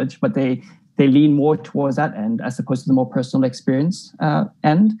entirely knowledge, but they lean more towards that end as opposed to the more personal experience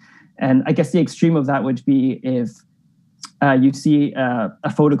end. And I guess the extreme of that would be if you see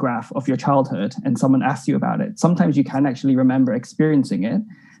a photograph of your childhood and someone asks you about it. Sometimes you can actually remember experiencing it,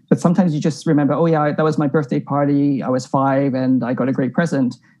 but sometimes you just remember, oh yeah, that was my birthday party. I was 5 and I got a great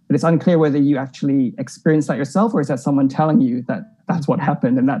present. But it's unclear whether you actually experienced that yourself, or is that someone telling you that that's what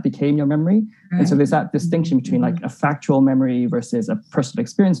happened and that became your memory. Right. And so there's that distinction between like a factual memory versus a personal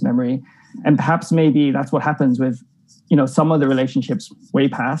experience memory. And perhaps maybe that's what happens with, some of the relationships way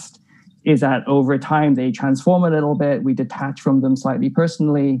past, is that over time they transform a little bit. We detach from them slightly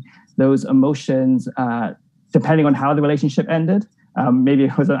personally. Those emotions, depending on how the relationship ended, maybe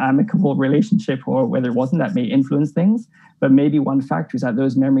it was an amicable relationship or whether it wasn't, that may influence things. But maybe one factor is that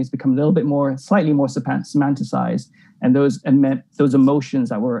those memories become a little bit slightly more semanticized. And those emotions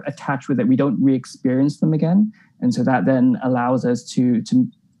that were attached with it, we don't re-experience them again. And so that then allows us to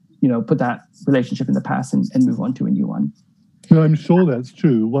put that relationship in the past and move on to a new one. No, I'm sure that's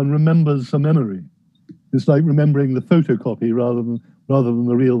true. One remembers a memory. It's like remembering the photocopy rather than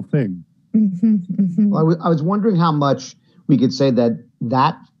the real thing. Mm-hmm, mm-hmm. Well, I was wondering how much we could say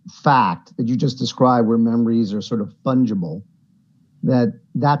that fact that you just described, where memories are sort of fungible,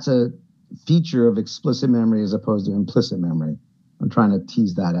 that's a feature of explicit memory as opposed to implicit memory. I'm trying to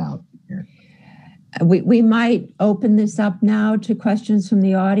tease that out here. We might open this up now to questions from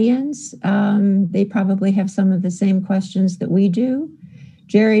the audience. They probably have some of the same questions that we do.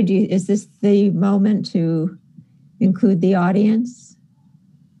 Jerry, is this the moment to include the audience?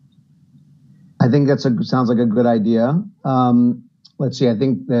 I think sounds like a good idea. Let's see. I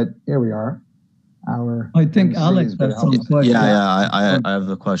think that here we are. I think Alex has some questions. Yeah. I have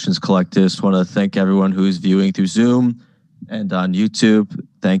the questions collected. Just want to thank everyone who's viewing through Zoom and on YouTube.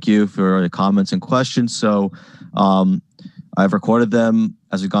 Thank you for the comments and questions. So I've recorded them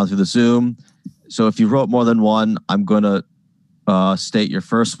as we've gone through the Zoom. So if you wrote more than one, I'm going to state your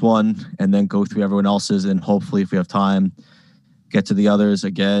first one and then go through everyone else's, and hopefully if we have time, get to the others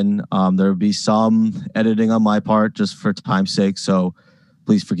again. There will be some editing on my part just for time's sake, so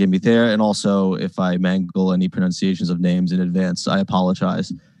please forgive me there. And also, if I mangle any pronunciations of names in advance, I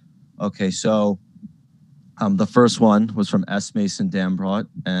apologize. Okay, so the first one was from S. Mason Dambrot,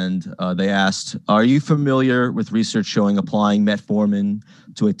 and they asked, are you familiar with research showing applying metformin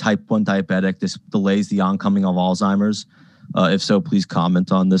to a type 1 diabetic this delays the oncoming of Alzheimer's? If so, please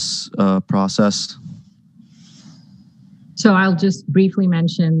comment on this process. So I'll just briefly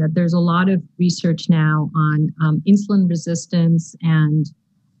mention that there's a lot of research now on insulin resistance and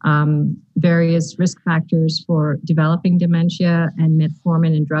various risk factors for developing dementia, and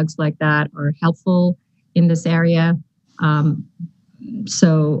metformin and drugs like that are helpful in this area.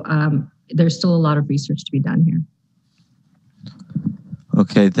 So there's still a lot of research to be done here.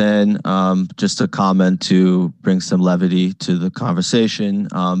 Okay, then just a comment to bring some levity to the conversation.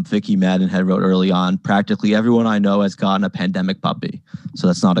 Vicky Maddenhead wrote early on, practically everyone I know has gotten a pandemic puppy. So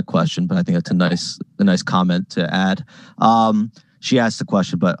that's not a question, but I think that's a nice comment to add. She asked the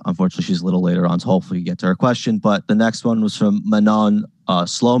question, but unfortunately she's a little later on, so hopefully you get to her question. But the next one was from Manon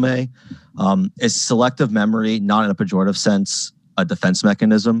Slome. Is selective memory, not in a pejorative sense, a defense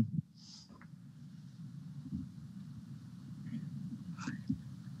mechanism?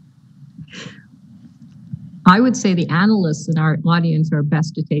 I would say the analysts in our audience are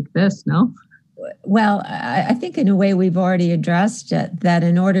best to take this, no? Well, I think in a way we've already addressed it, that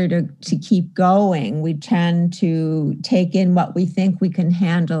in order to keep going, we tend to take in what we think we can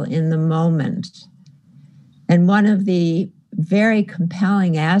handle in the moment. And one of the very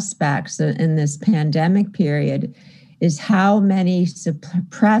compelling aspects in this pandemic period is how many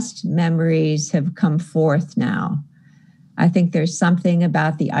suppressed memories have come forth now. I think there's something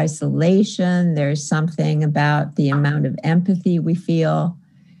about the isolation. There's something about the amount of empathy we feel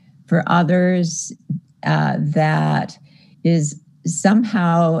for others that is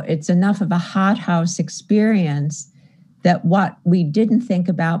somehow, it's enough of a hothouse experience that what we didn't think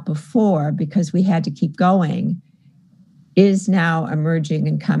about before because we had to keep going is now emerging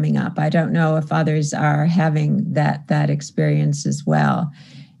and coming up. I don't know if others are having that experience as well.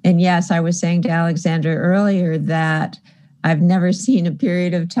 And yes, I was saying to Alexander earlier that I've never seen a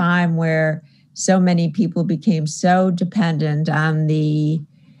period of time where so many people became so dependent on the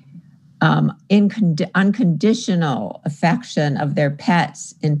unconditional affection of their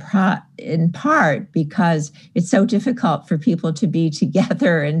pets, in part because it's so difficult for people to be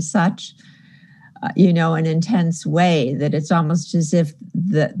together in such an intense way that it's almost as if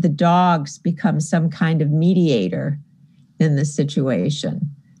the dogs become some kind of mediator in the situation.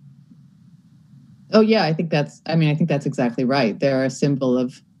 Oh yeah, I think that's exactly right. They're a symbol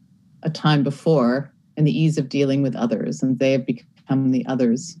of a time before and the ease of dealing with others, and they have become the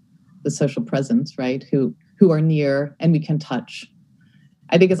others, the social presence, right? Who are near and we can touch.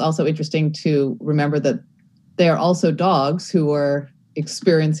 I think it's also interesting to remember that they are also dogs who are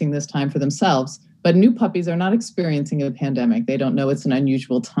experiencing this time for themselves. But new puppies are not experiencing a pandemic. They don't know it's an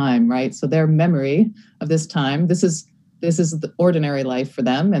unusual time, right? So their memory of this time, this is the ordinary life for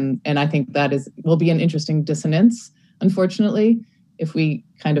them. And I think that will be an interesting dissonance, unfortunately, if we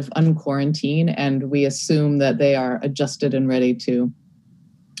kind of unquarantine and we assume that they are adjusted and ready to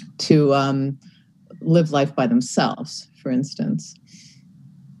live life by themselves, for instance.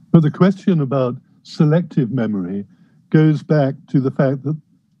 But the question about selective memory goes back to the fact that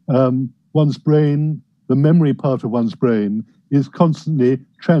one's brain, the memory part of one's brain, is constantly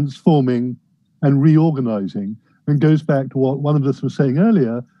transforming and reorganizing, and goes back to what one of us was saying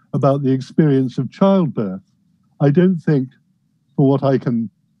earlier about the experience of childbirth. I don't think, for what I can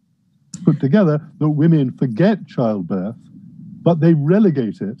put together, that women forget childbirth, but they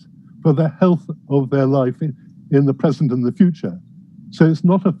relegate it for the health of their life in the present and the future. So it's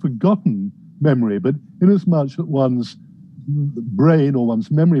not a forgotten memory, but inasmuch that one's brain or one's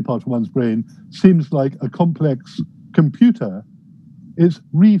memory part of one's brain seems like a complex computer, it's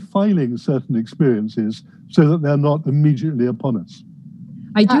refiling certain experiences so that they're not immediately upon us.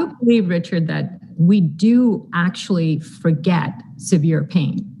 I do believe, Richard, that we do actually forget severe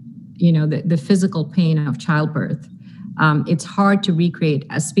pain, the physical pain of childbirth. It's hard to recreate.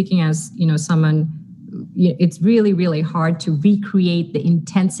 Speaking as someone, it's really, really hard to recreate the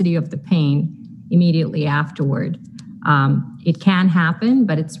intensity of the pain immediately afterward. It can happen,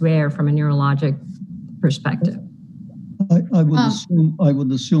 but it's rare from a neurologic perspective. I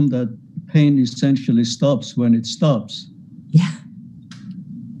would assume that pain essentially stops when it stops. Yeah.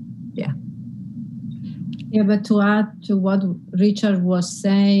 Yeah, but to add to what Richard was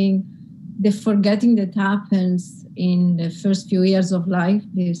saying, the forgetting that happens in the first few years of life,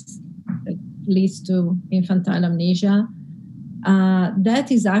 this leads to infantile amnesia.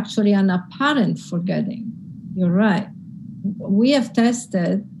 That is actually an apparent forgetting. You're right. We have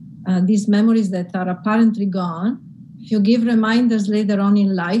tested these memories that are apparently gone. If you give reminders later on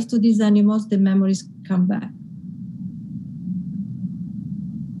in life to these animals, the memories come back.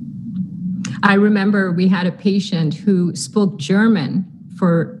 I remember we had a patient who spoke German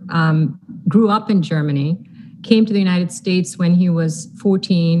grew up in Germany, came to the United States when he was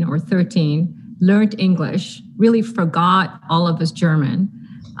 14 or 13, learned English, really forgot all of his German,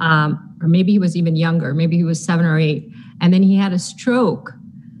 or maybe he was even younger, maybe he was 7 or 8, and then he had a stroke,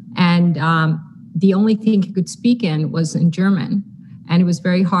 and the only thing he could speak in was in German, and it was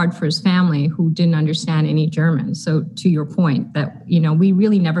very hard for his family who didn't understand any German. So to your point that, we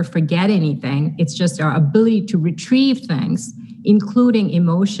really never forget anything, it's just our ability to retrieve things, including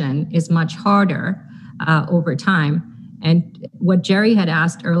emotion, is much harder over time. And what Jerry had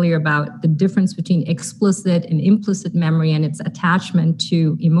asked earlier about the difference between explicit and implicit memory and its attachment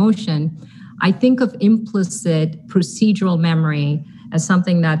to emotion, I think of implicit procedural memory as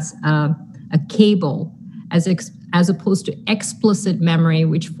something that's a cable, as opposed to explicit memory,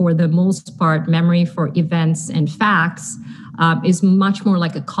 which for the most part, memory for events and facts, is much more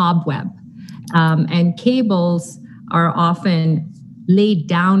like a cobweb. And cables are often laid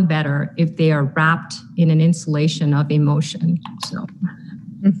down better if they are wrapped in an insulation of emotion. So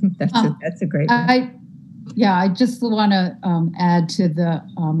that's a great one. I just want to add to the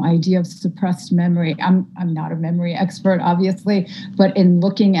idea of suppressed memory. I'm not a memory expert, obviously, but in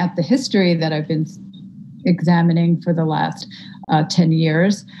looking at the history that I've been examining for the last 10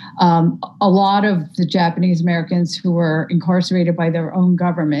 years, a lot of the Japanese Americans who were incarcerated by their own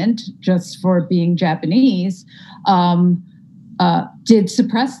government just for being Japanese did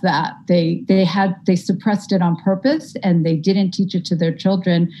suppress that. They suppressed it on purpose, and they didn't teach it to their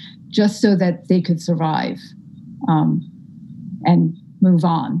children just so that they could survive and move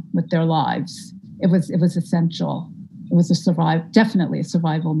on with their lives. It was essential. It was definitely a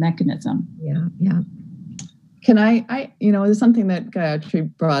survival mechanism. Yeah. Can there's something that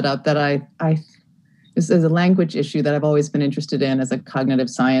Gayatri brought up that this is a language issue that I've always been interested in as a cognitive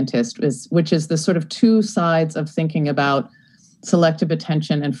scientist, which is the sort of two sides of thinking about selective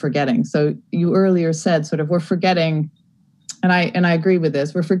attention and forgetting. So you earlier said sort of we're forgetting, and I agree with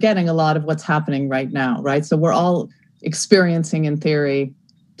this, we're forgetting a lot of what's happening right now, right? So we're all experiencing, in theory,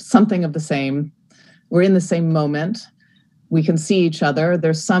 something of the same. We're in the same moment. We can see each other.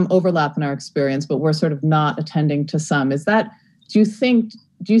 There's some overlap in our experience, but we're sort of not attending to some. Is that, do you think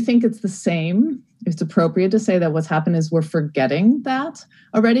it's the same? It's appropriate to say that what's happened is we're forgetting that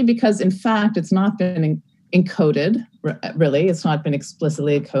already, because in fact, it's not been encoded, really. It's not been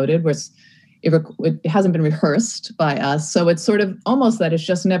explicitly encoded. It hasn't been rehearsed by us. So it's sort of almost that it's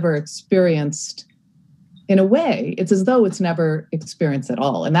just never experienced. In a way, it's as though it's never experienced at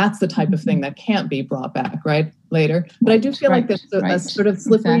all. And that's the type of thing that can't be brought back, right, later. But I do feel like there's a sort of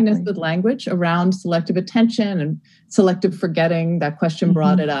slipperiness with language around selective attention and selective forgetting. That question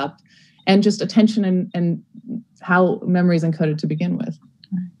brought it up. And just attention and how memory is encoded to begin with.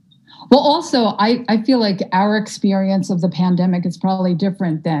 Well, also, I feel like our experience of the pandemic is probably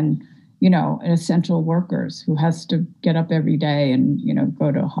different than, essential workers who has to get up every day and,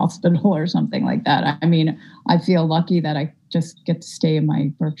 go to a hospital or something like that. I mean, I feel lucky that I just get to stay in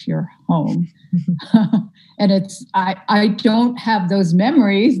my Berkshire home. And I don't have those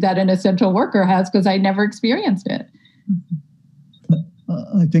memories that an essential worker has because I never experienced it.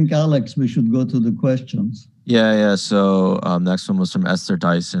 I think, Alex, we should go to the questions. Yeah. So next one was from Esther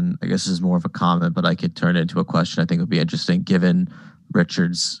Dyson. I guess this is more of a comment, but I could turn it into a question. I think it would be interesting given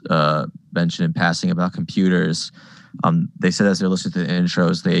Richard's mention in passing about computers. They said as they're listening to the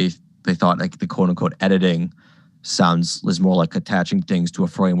intros, they thought like the quote unquote editing is more like attaching things to a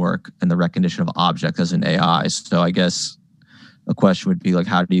framework and the recognition of objects as an AI. So I guess a question would be like,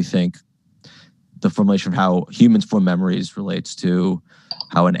 how do you think the formulation of how humans form memories relates to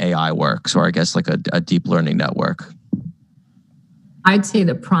how an AI works, or I guess like a deep learning network? I'd say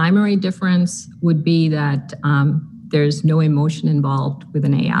the primary difference would be that there's no emotion involved with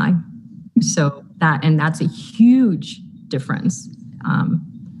an AI. So that's a huge difference.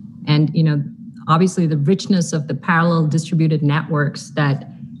 Obviously the richness of the parallel distributed networks that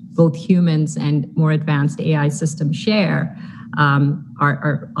both humans and more advanced AI systems share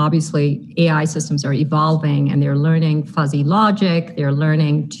are obviously AI systems are evolving and they're learning fuzzy logic, they're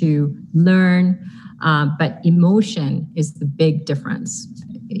learning to learn, but emotion is the big difference,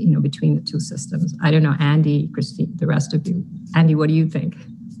 between the two systems. I don't know, Andy, Christine, the rest of you. Andy, what do you think?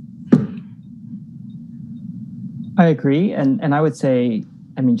 I agree. And I would say,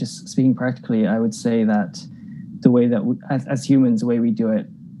 just speaking practically, I would say that the way that as humans, the way we do it,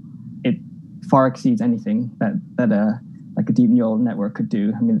 it far exceeds anything that like a deep neural network could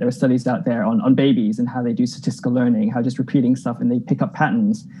do. There are studies out there on babies and how they do statistical learning, how just repeating stuff and they pick up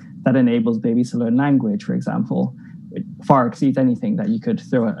patterns that enables babies to learn language, for example. It far exceeds anything that you could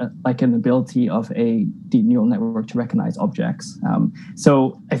throw like an ability of a deep neural network to recognize objects.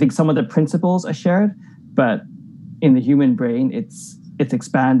 So I think some of the principles are shared, but in the human brain, it's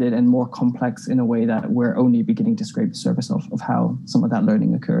expanded and more complex in a way that we're only beginning to scrape the surface of how some of that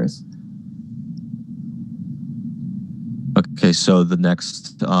learning occurs. Okay, so the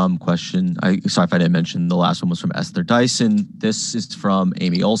next question, sorry if I didn't mention, the last one was from Esther Dyson. This is from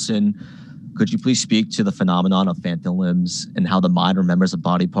Amy Olson. Could you please speak to the phenomenon of phantom limbs and how the mind remembers a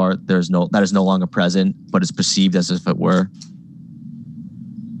body part that is no longer present, but is perceived as if it were?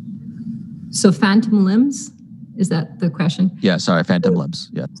 So phantom limbs, is that the question? Yeah, sorry, phantom limbs,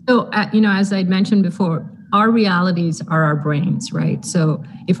 yeah. So, as I'd mentioned before, our realities are our brains, right? So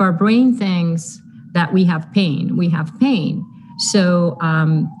if our brain thinks that we have pain, we have pain. So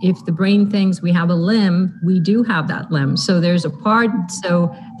if the brain thinks we have a limb, we do have that limb. So there's a part,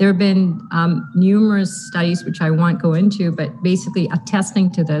 so there have been numerous studies, which I won't go into, but basically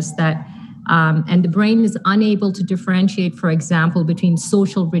attesting to this, that, and the brain is unable to differentiate, for example, between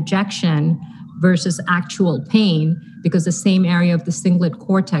social rejection versus actual pain, because the same area of the cingulate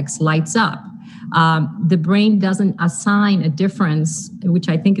cortex lights up. The brain doesn't assign a difference, which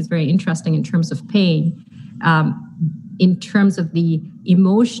I think is very interesting in terms of pain, in terms of the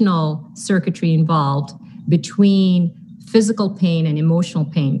emotional circuitry involved between physical pain and emotional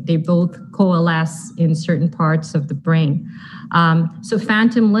pain. They both coalesce in certain parts of the brain. So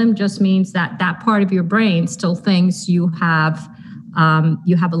phantom limb just means that that part of your brain still thinks you have a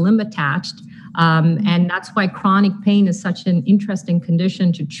limb attached. And that's why chronic pain is such an interesting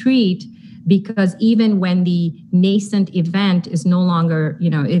condition to treat, because even when the nascent event is no longer,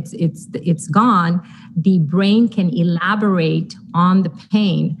 it's gone, the brain can elaborate on the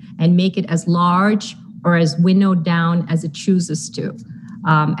pain and make it as large or as winnowed down as it chooses to.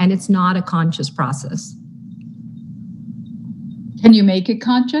 And it's not a conscious process. Can you make it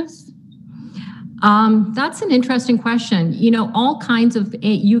conscious? That's an interesting question. All kinds of,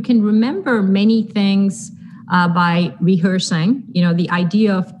 you can remember many things by rehearsing. The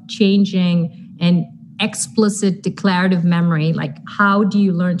idea of changing an explicit declarative memory, like how do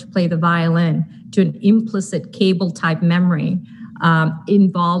you learn to play the violin, to an implicit cable type memory,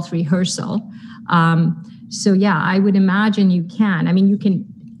 involves rehearsal. So yeah, I would imagine you can. You can,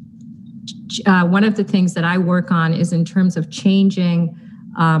 one of the things that I work on is in terms of changing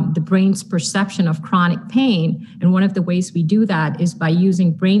the brain's perception of chronic pain. And one of the ways we do that is by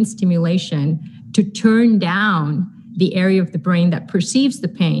using brain stimulation to turn down the area of the brain that perceives the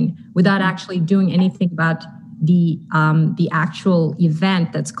pain without actually doing anything about the actual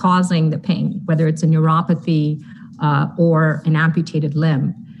event that's causing the pain, whether it's a neuropathy or an amputated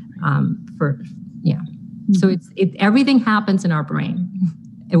limb. So everything happens in our brain,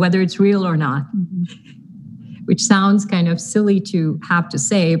 whether it's real or not. Which sounds kind of silly to have to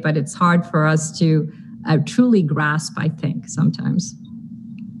say, but it's hard for us to truly grasp, I think, sometimes.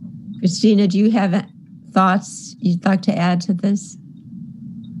 Christina, do you have thoughts you'd like to add to this?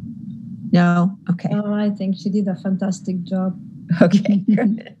 No? Okay. No, I think she did a fantastic job. Okay.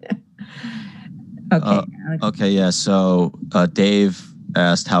 Okay, yeah. So Dave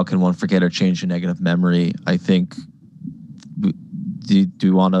asked, how can one forget or change a negative memory? I think... Do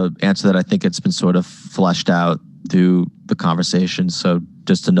you want to answer that? I think it's been sort of fleshed out through the conversation. So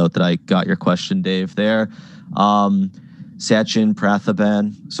just to note that I got your question, Dave, there. Sachin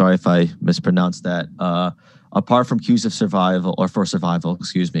Prathaban, sorry if I mispronounced that. Apart from cues of survival, or for survival,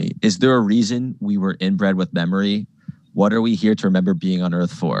 excuse me, is there a reason we were inbred with memory? What are we here to remember being on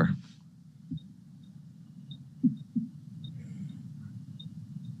Earth for?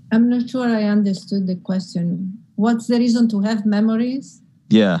 I'm not sure I understood the question. What's the reason to have memories?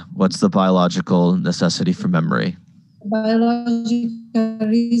 Yeah, what's the biological necessity for memory? The biological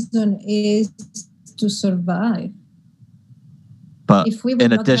reason is to survive. But if we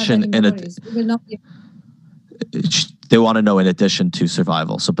in addition, they want to know in addition to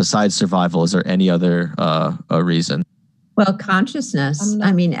survival. So besides survival, is there any other reason? Well, consciousness.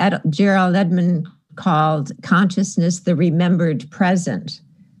 Gerald Edmond called consciousness the remembered present.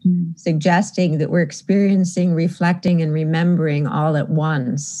 Suggesting that we're experiencing, reflecting, and remembering all at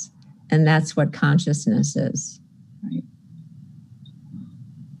once. And that's what consciousness is. Right.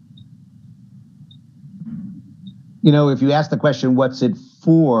 If you ask the question, what's it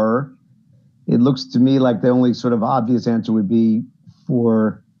for? It looks to me like the only sort of obvious answer would be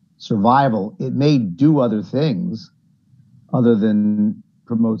for survival. It may do other things other than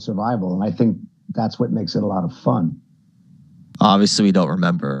promote survival. And I think that's what makes it a lot of fun. Obviously, we don't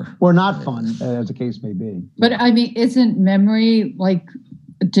remember. Or not fun, as the case may be. But isn't memory like,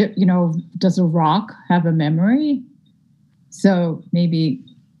 does a rock have a memory? So maybe,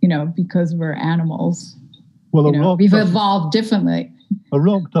 because we're animals, we've evolved differently. A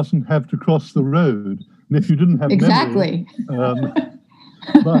rock doesn't have to cross the road. And if you didn't have exactly. memory...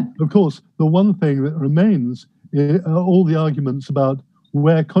 but, of course, the one thing that remains are all the arguments about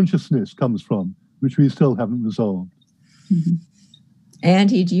where consciousness comes from, which we still haven't resolved. Mm-hmm.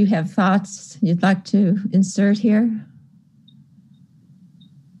 Andy, do you have thoughts you'd like to insert here?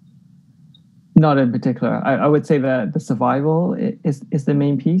 Not in particular. I would say that the survival is the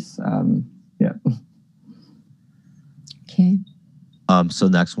main piece. Yeah. Okay. So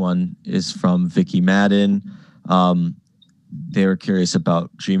next one is from Vicky Madden. They were curious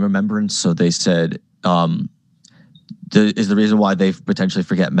about dream remembrance. So they said, is the reason why they potentially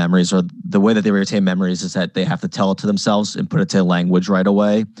forget memories, or the way that they retain memories, is that they have to tell it to themselves and put it to language right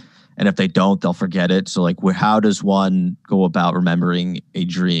away. And if they don't, they'll forget it. So how does one go about remembering a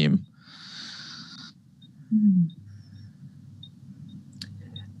dream?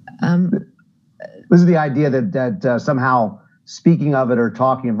 This is the idea that somehow speaking of it or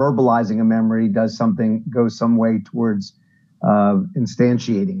talking and verbalizing a memory goes some way towards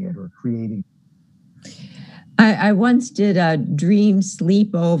instantiating it or creating it. I once did a dream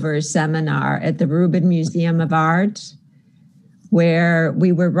sleepover seminar at the Rubin Museum of Art, where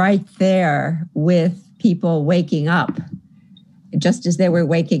we were right there with people waking up, just as they were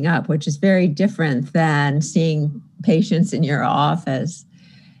waking up, which is very different than seeing patients in your office.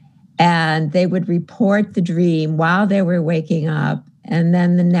 And they would report the dream while they were waking up. And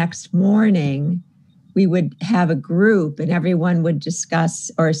then the next morning, we would have a group and everyone would discuss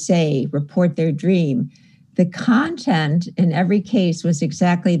or report their dream. The content in every case was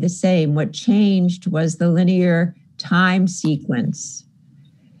exactly the same. What changed was the linear time sequence.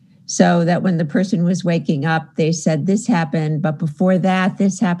 So that when the person was waking up, they said, this happened, but before that,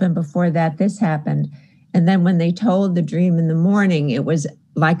 this happened, before that, this happened. And then when they told the dream in the morning, it was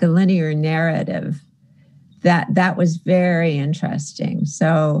like a linear narrative. That was very interesting.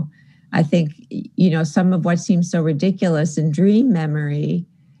 So I think, some of what seems so ridiculous in dream memory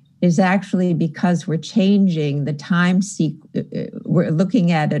is actually because we're changing the time we're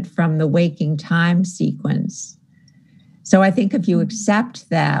looking at it from the waking time sequence. So I think if you accept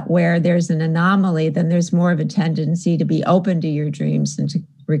that where there's an anomaly, then there's more of a tendency to be open to your dreams and to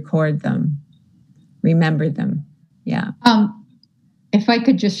record them, remember them. Yeah. If I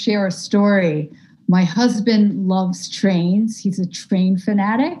could just share a story. My husband loves trains. He's a train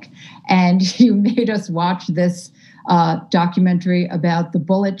fanatic. And he made us watch this documentary about the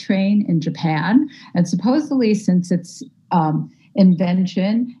bullet train in Japan. And supposedly, since its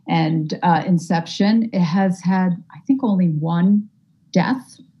invention and inception, it has had, I think, only one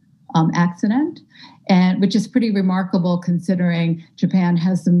death accident, and which is pretty remarkable considering Japan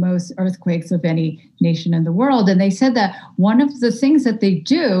has the most earthquakes of any nation in the world. And they said that one of the things that they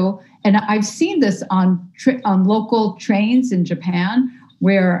do, and I've seen this on local trains in Japan,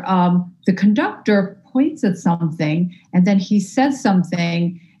 where the conductor points at something and then he says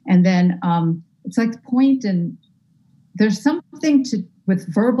something, and then it's like the point, and there's something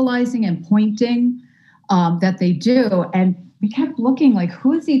with verbalizing and pointing that they do. And we kept looking like,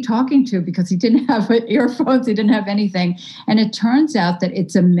 who is he talking to? Because he didn't have earphones, he didn't have anything. And it turns out that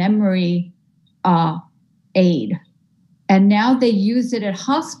it's a memory aid. And now they use it at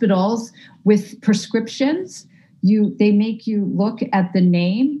hospitals with prescriptions. They make you look at the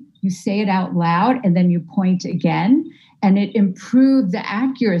name, you say it out loud, and then you point again. And it improved the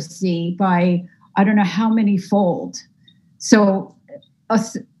accuracy by, I don't know how many fold. So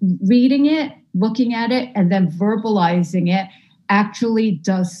us reading it, looking at it, and then verbalizing it actually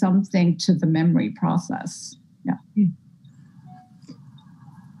does something to the memory process. Yeah.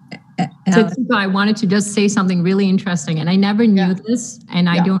 So I wanted to just say something really interesting, and I never knew this, and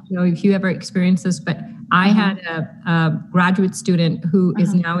I don't know if you ever experienced this, but I had a graduate student who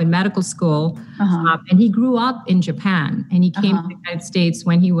is now in medical school, and he grew up in Japan, and he came to the United States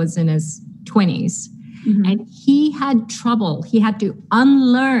when he was in his 20s, and he had trouble. He had to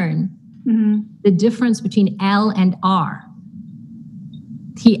unlearn the difference between L and R.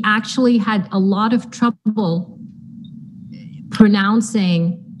 He actually had a lot of trouble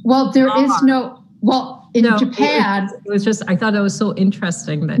pronouncing. Well, there is no, in Japan. It was just, I thought that was so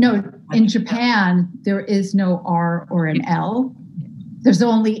interesting. In Japan, there is no R or an L. There's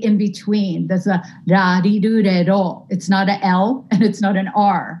only in between. There's a ra, ri, ru, re, ro. It's not an L and it's not an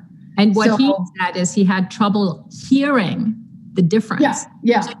R. And what he said is he had trouble hearing the difference.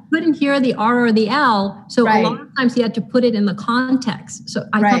 Yeah. So he couldn't hear the R or the L. So a lot of times he had to put it in the context. So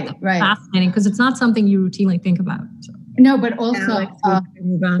I thought that was fascinating because it's not something you routinely think about. So. No, but also Alex, we can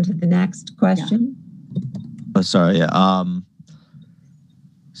move on to the next question. So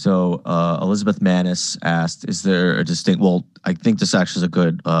Elizabeth Manis asked, is there a distinct, I think this actually is a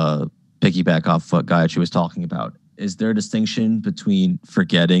good piggyback off what Gayatri was talking about. Is there a distinction between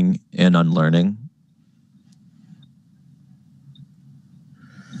forgetting and unlearning?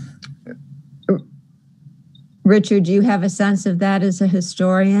 Richard, do you have a sense of that as a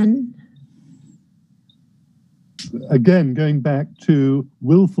historian? Again, going back to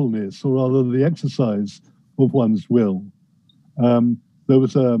willfulness, or rather the exercise of one's will. There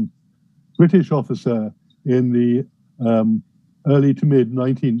was a British officer in the early to mid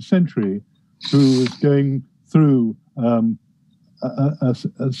 19th century who was going through a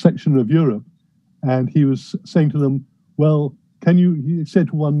section of Europe, and he was saying to them, well, he said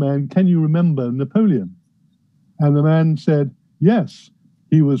to one man, can you remember Napoleon? And the man said, yes,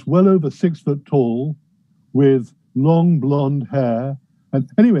 he was well over 6 foot tall with long blonde hair. And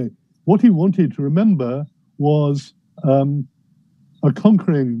anyway, what he wanted to remember was a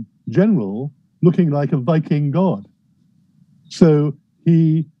conquering general looking like a Viking god. So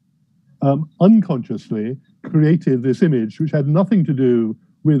he unconsciously created this image, which had nothing to do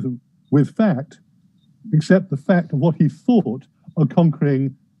with fact, except the fact of what he thought a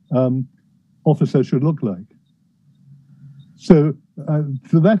conquering officer should look like. So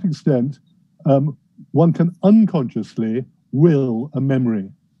to that extent, one can unconsciously will a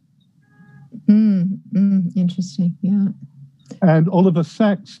memory. Interesting, yeah. And Oliver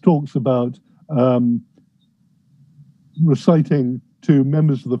Sacks talks about reciting to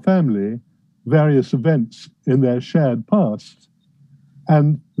members of the family various events in their shared past,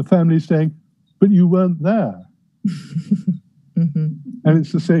 and the family saying, but you weren't there. And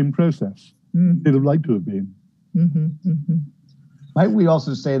it's the same process. They'd have liked to have been. Might we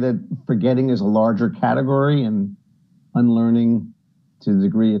also say that forgetting is a larger category and unlearning, to the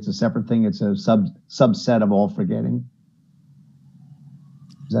degree it's a separate thing, it's a subset of all forgetting?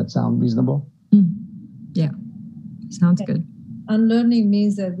 Does that sound reasonable? Yeah, sounds good. Unlearning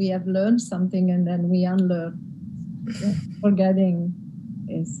means that we have learned something and then we unlearn. Yeah. Forgetting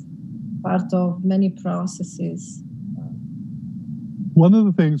is part of many processes. One of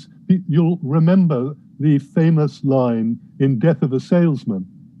the things, you'll remember the famous line in Death of a Salesman,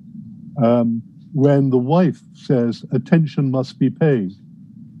 when the wife says, attention must be paid.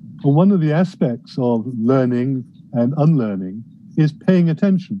 And one of the aspects of learning and unlearning is paying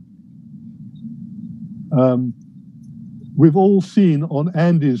attention. We've all seen on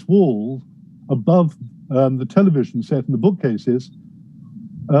Andy's wall, above the television set and the bookcases,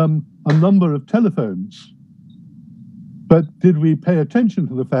 a number of telephones. But did we pay attention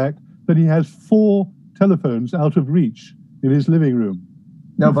to the fact that he has 4 telephones out of reach in his living room?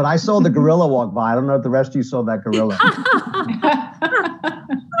 No, but I saw the gorilla walk by. I don't know if the rest of you saw that gorilla.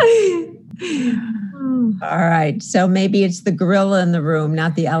 All right. So maybe it's the gorilla in the room,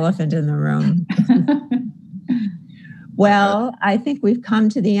 not the elephant in the room. Well, I think we've come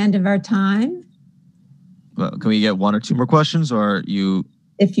to the end of our time. Well, can we get 1 or 2 more questions, or you?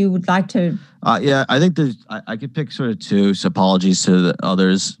 If you would like to. Yeah, I think I could pick sort of 2. So apologies to the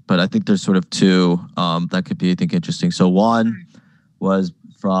others, but I think there's sort of 2 that could be, I think, interesting. So one was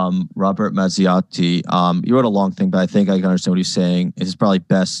from Robert Mazziati. You wrote a long thing, but I think I can understand what he's saying. It's probably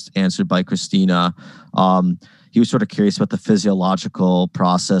best answered by Christina. He was sort of curious about the physiological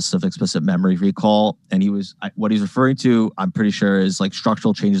process of explicit memory recall. And what he's referring to, I'm pretty sure, is like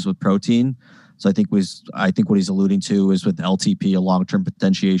structural changes with protein. So I think what he's alluding to is with LTP, a long-term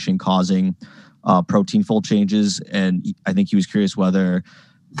potentiation causing protein fold changes. And I think he was curious whether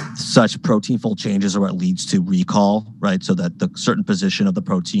such protein fold changes are what leads to recall, right? So that the certain position of the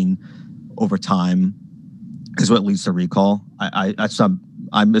protein over time is what leads to recall.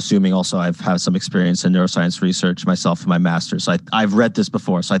 I'm assuming also I've had some experience in neuroscience research myself in my master's. So I've read this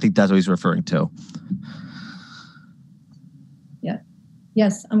before, so I think that's what he's referring to. Yeah.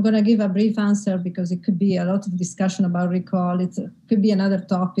 Yes, I'm going to give a brief answer because it could be a lot of discussion about recall. It could be another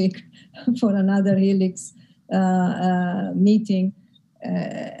topic for another Helix meeting.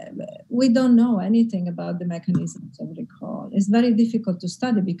 We don't know anything about the mechanisms of recall. It's very difficult to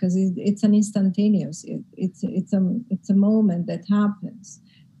study because it's an instantaneous. It's a moment that happens,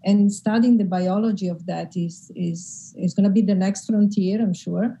 and studying the biology of that is going to be the next frontier, I'm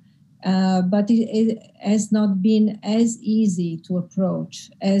sure. But it has not been as easy to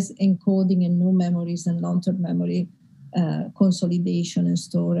approach as encoding in new memories and long-term memory consolidation and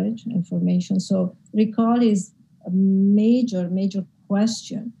storage information. So recall is a major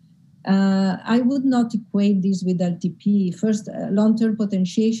question. I would not equate this with LTP. First, long-term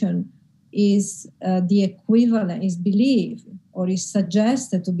potentiation is the equivalent, is believed or is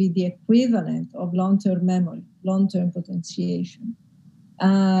suggested to be the equivalent of long-term memory, long-term potentiation.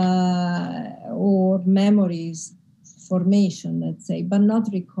 Or memories formation, let's say, but not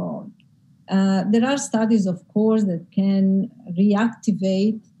recall. There are studies, of course, that can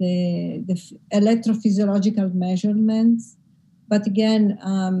reactivate the electrophysiological measurements. But again,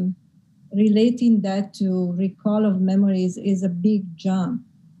 relating that to recall of memories is a big jump,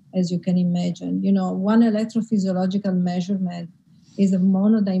 as you can imagine. One electrophysiological measurement is a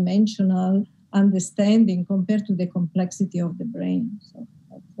monodimensional understanding compared to the complexity of the brain. So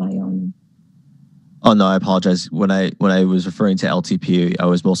that's my own. Oh no, I apologize. When I was referring to LTP, I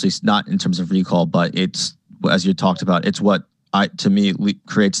was mostly not in terms of recall, but it's, as you talked about, it's what to me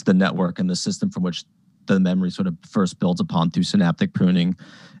creates the network and the system from which the memory sort of first builds upon through synaptic pruning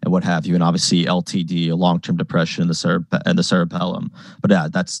and what have you, and obviously LTD, a long-term depression in the cerebellum. But yeah,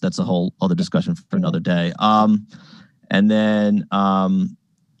 that's a whole other discussion for another day. And then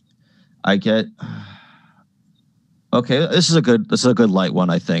I get okay. This is a good light one,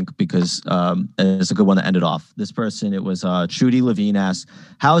 I think, because and it's a good one to end it off. This person, it was Trudy Levine asked,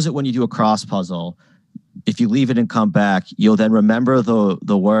 "How is it when you do a cross puzzle? If you leave it and come back, you'll then remember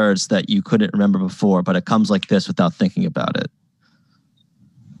the words that you couldn't remember before, but it comes like this without thinking about it."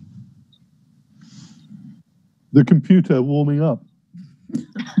 The computer warming up.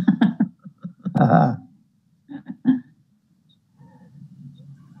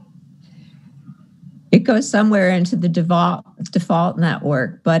 It goes somewhere into the default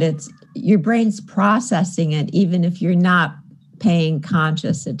network, but it's your brain's processing it even if you're not paying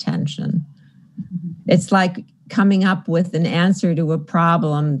conscious attention. It's like coming up with an answer to a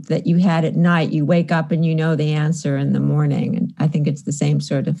problem that you had at night. You wake up and you know the answer in the morning. And I think it's the same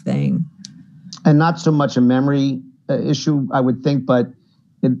sort of thing. And not so much a memory issue, I would think, but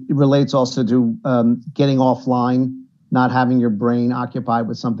it relates also to getting offline not having your brain occupied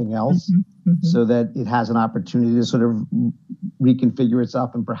with something else, so that it has an opportunity to sort of reconfigure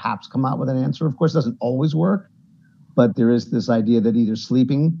itself and perhaps come out with an answer. Of course, it doesn't always work, but there is this idea that either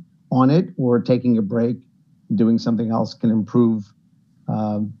sleeping on it or taking a break, doing something else can improve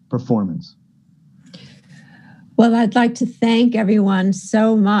performance. Well, I'd like to thank everyone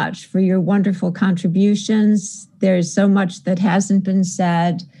so much for your wonderful contributions. There's so much that hasn't been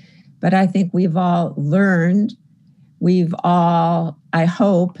said, but I think we've all learned. We've all, I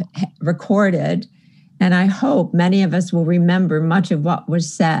hope, recorded, and I hope many of us will remember much of what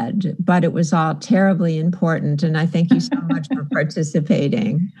was said, but it was all terribly important, and I thank you so much for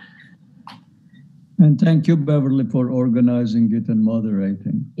participating. And thank you, Beverly, for organizing it and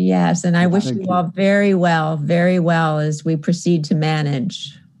moderating. Yes, and I wish you all very well as we proceed to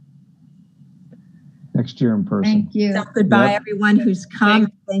manage. Next year in person. Thank you. So goodbye, everyone who's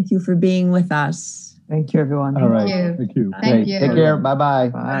come. Thank you for being with us. Thank you, everyone. All right. Thank you. Thank you. Thank you. Take care. Bye-bye.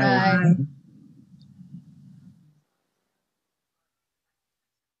 Bye. Bye.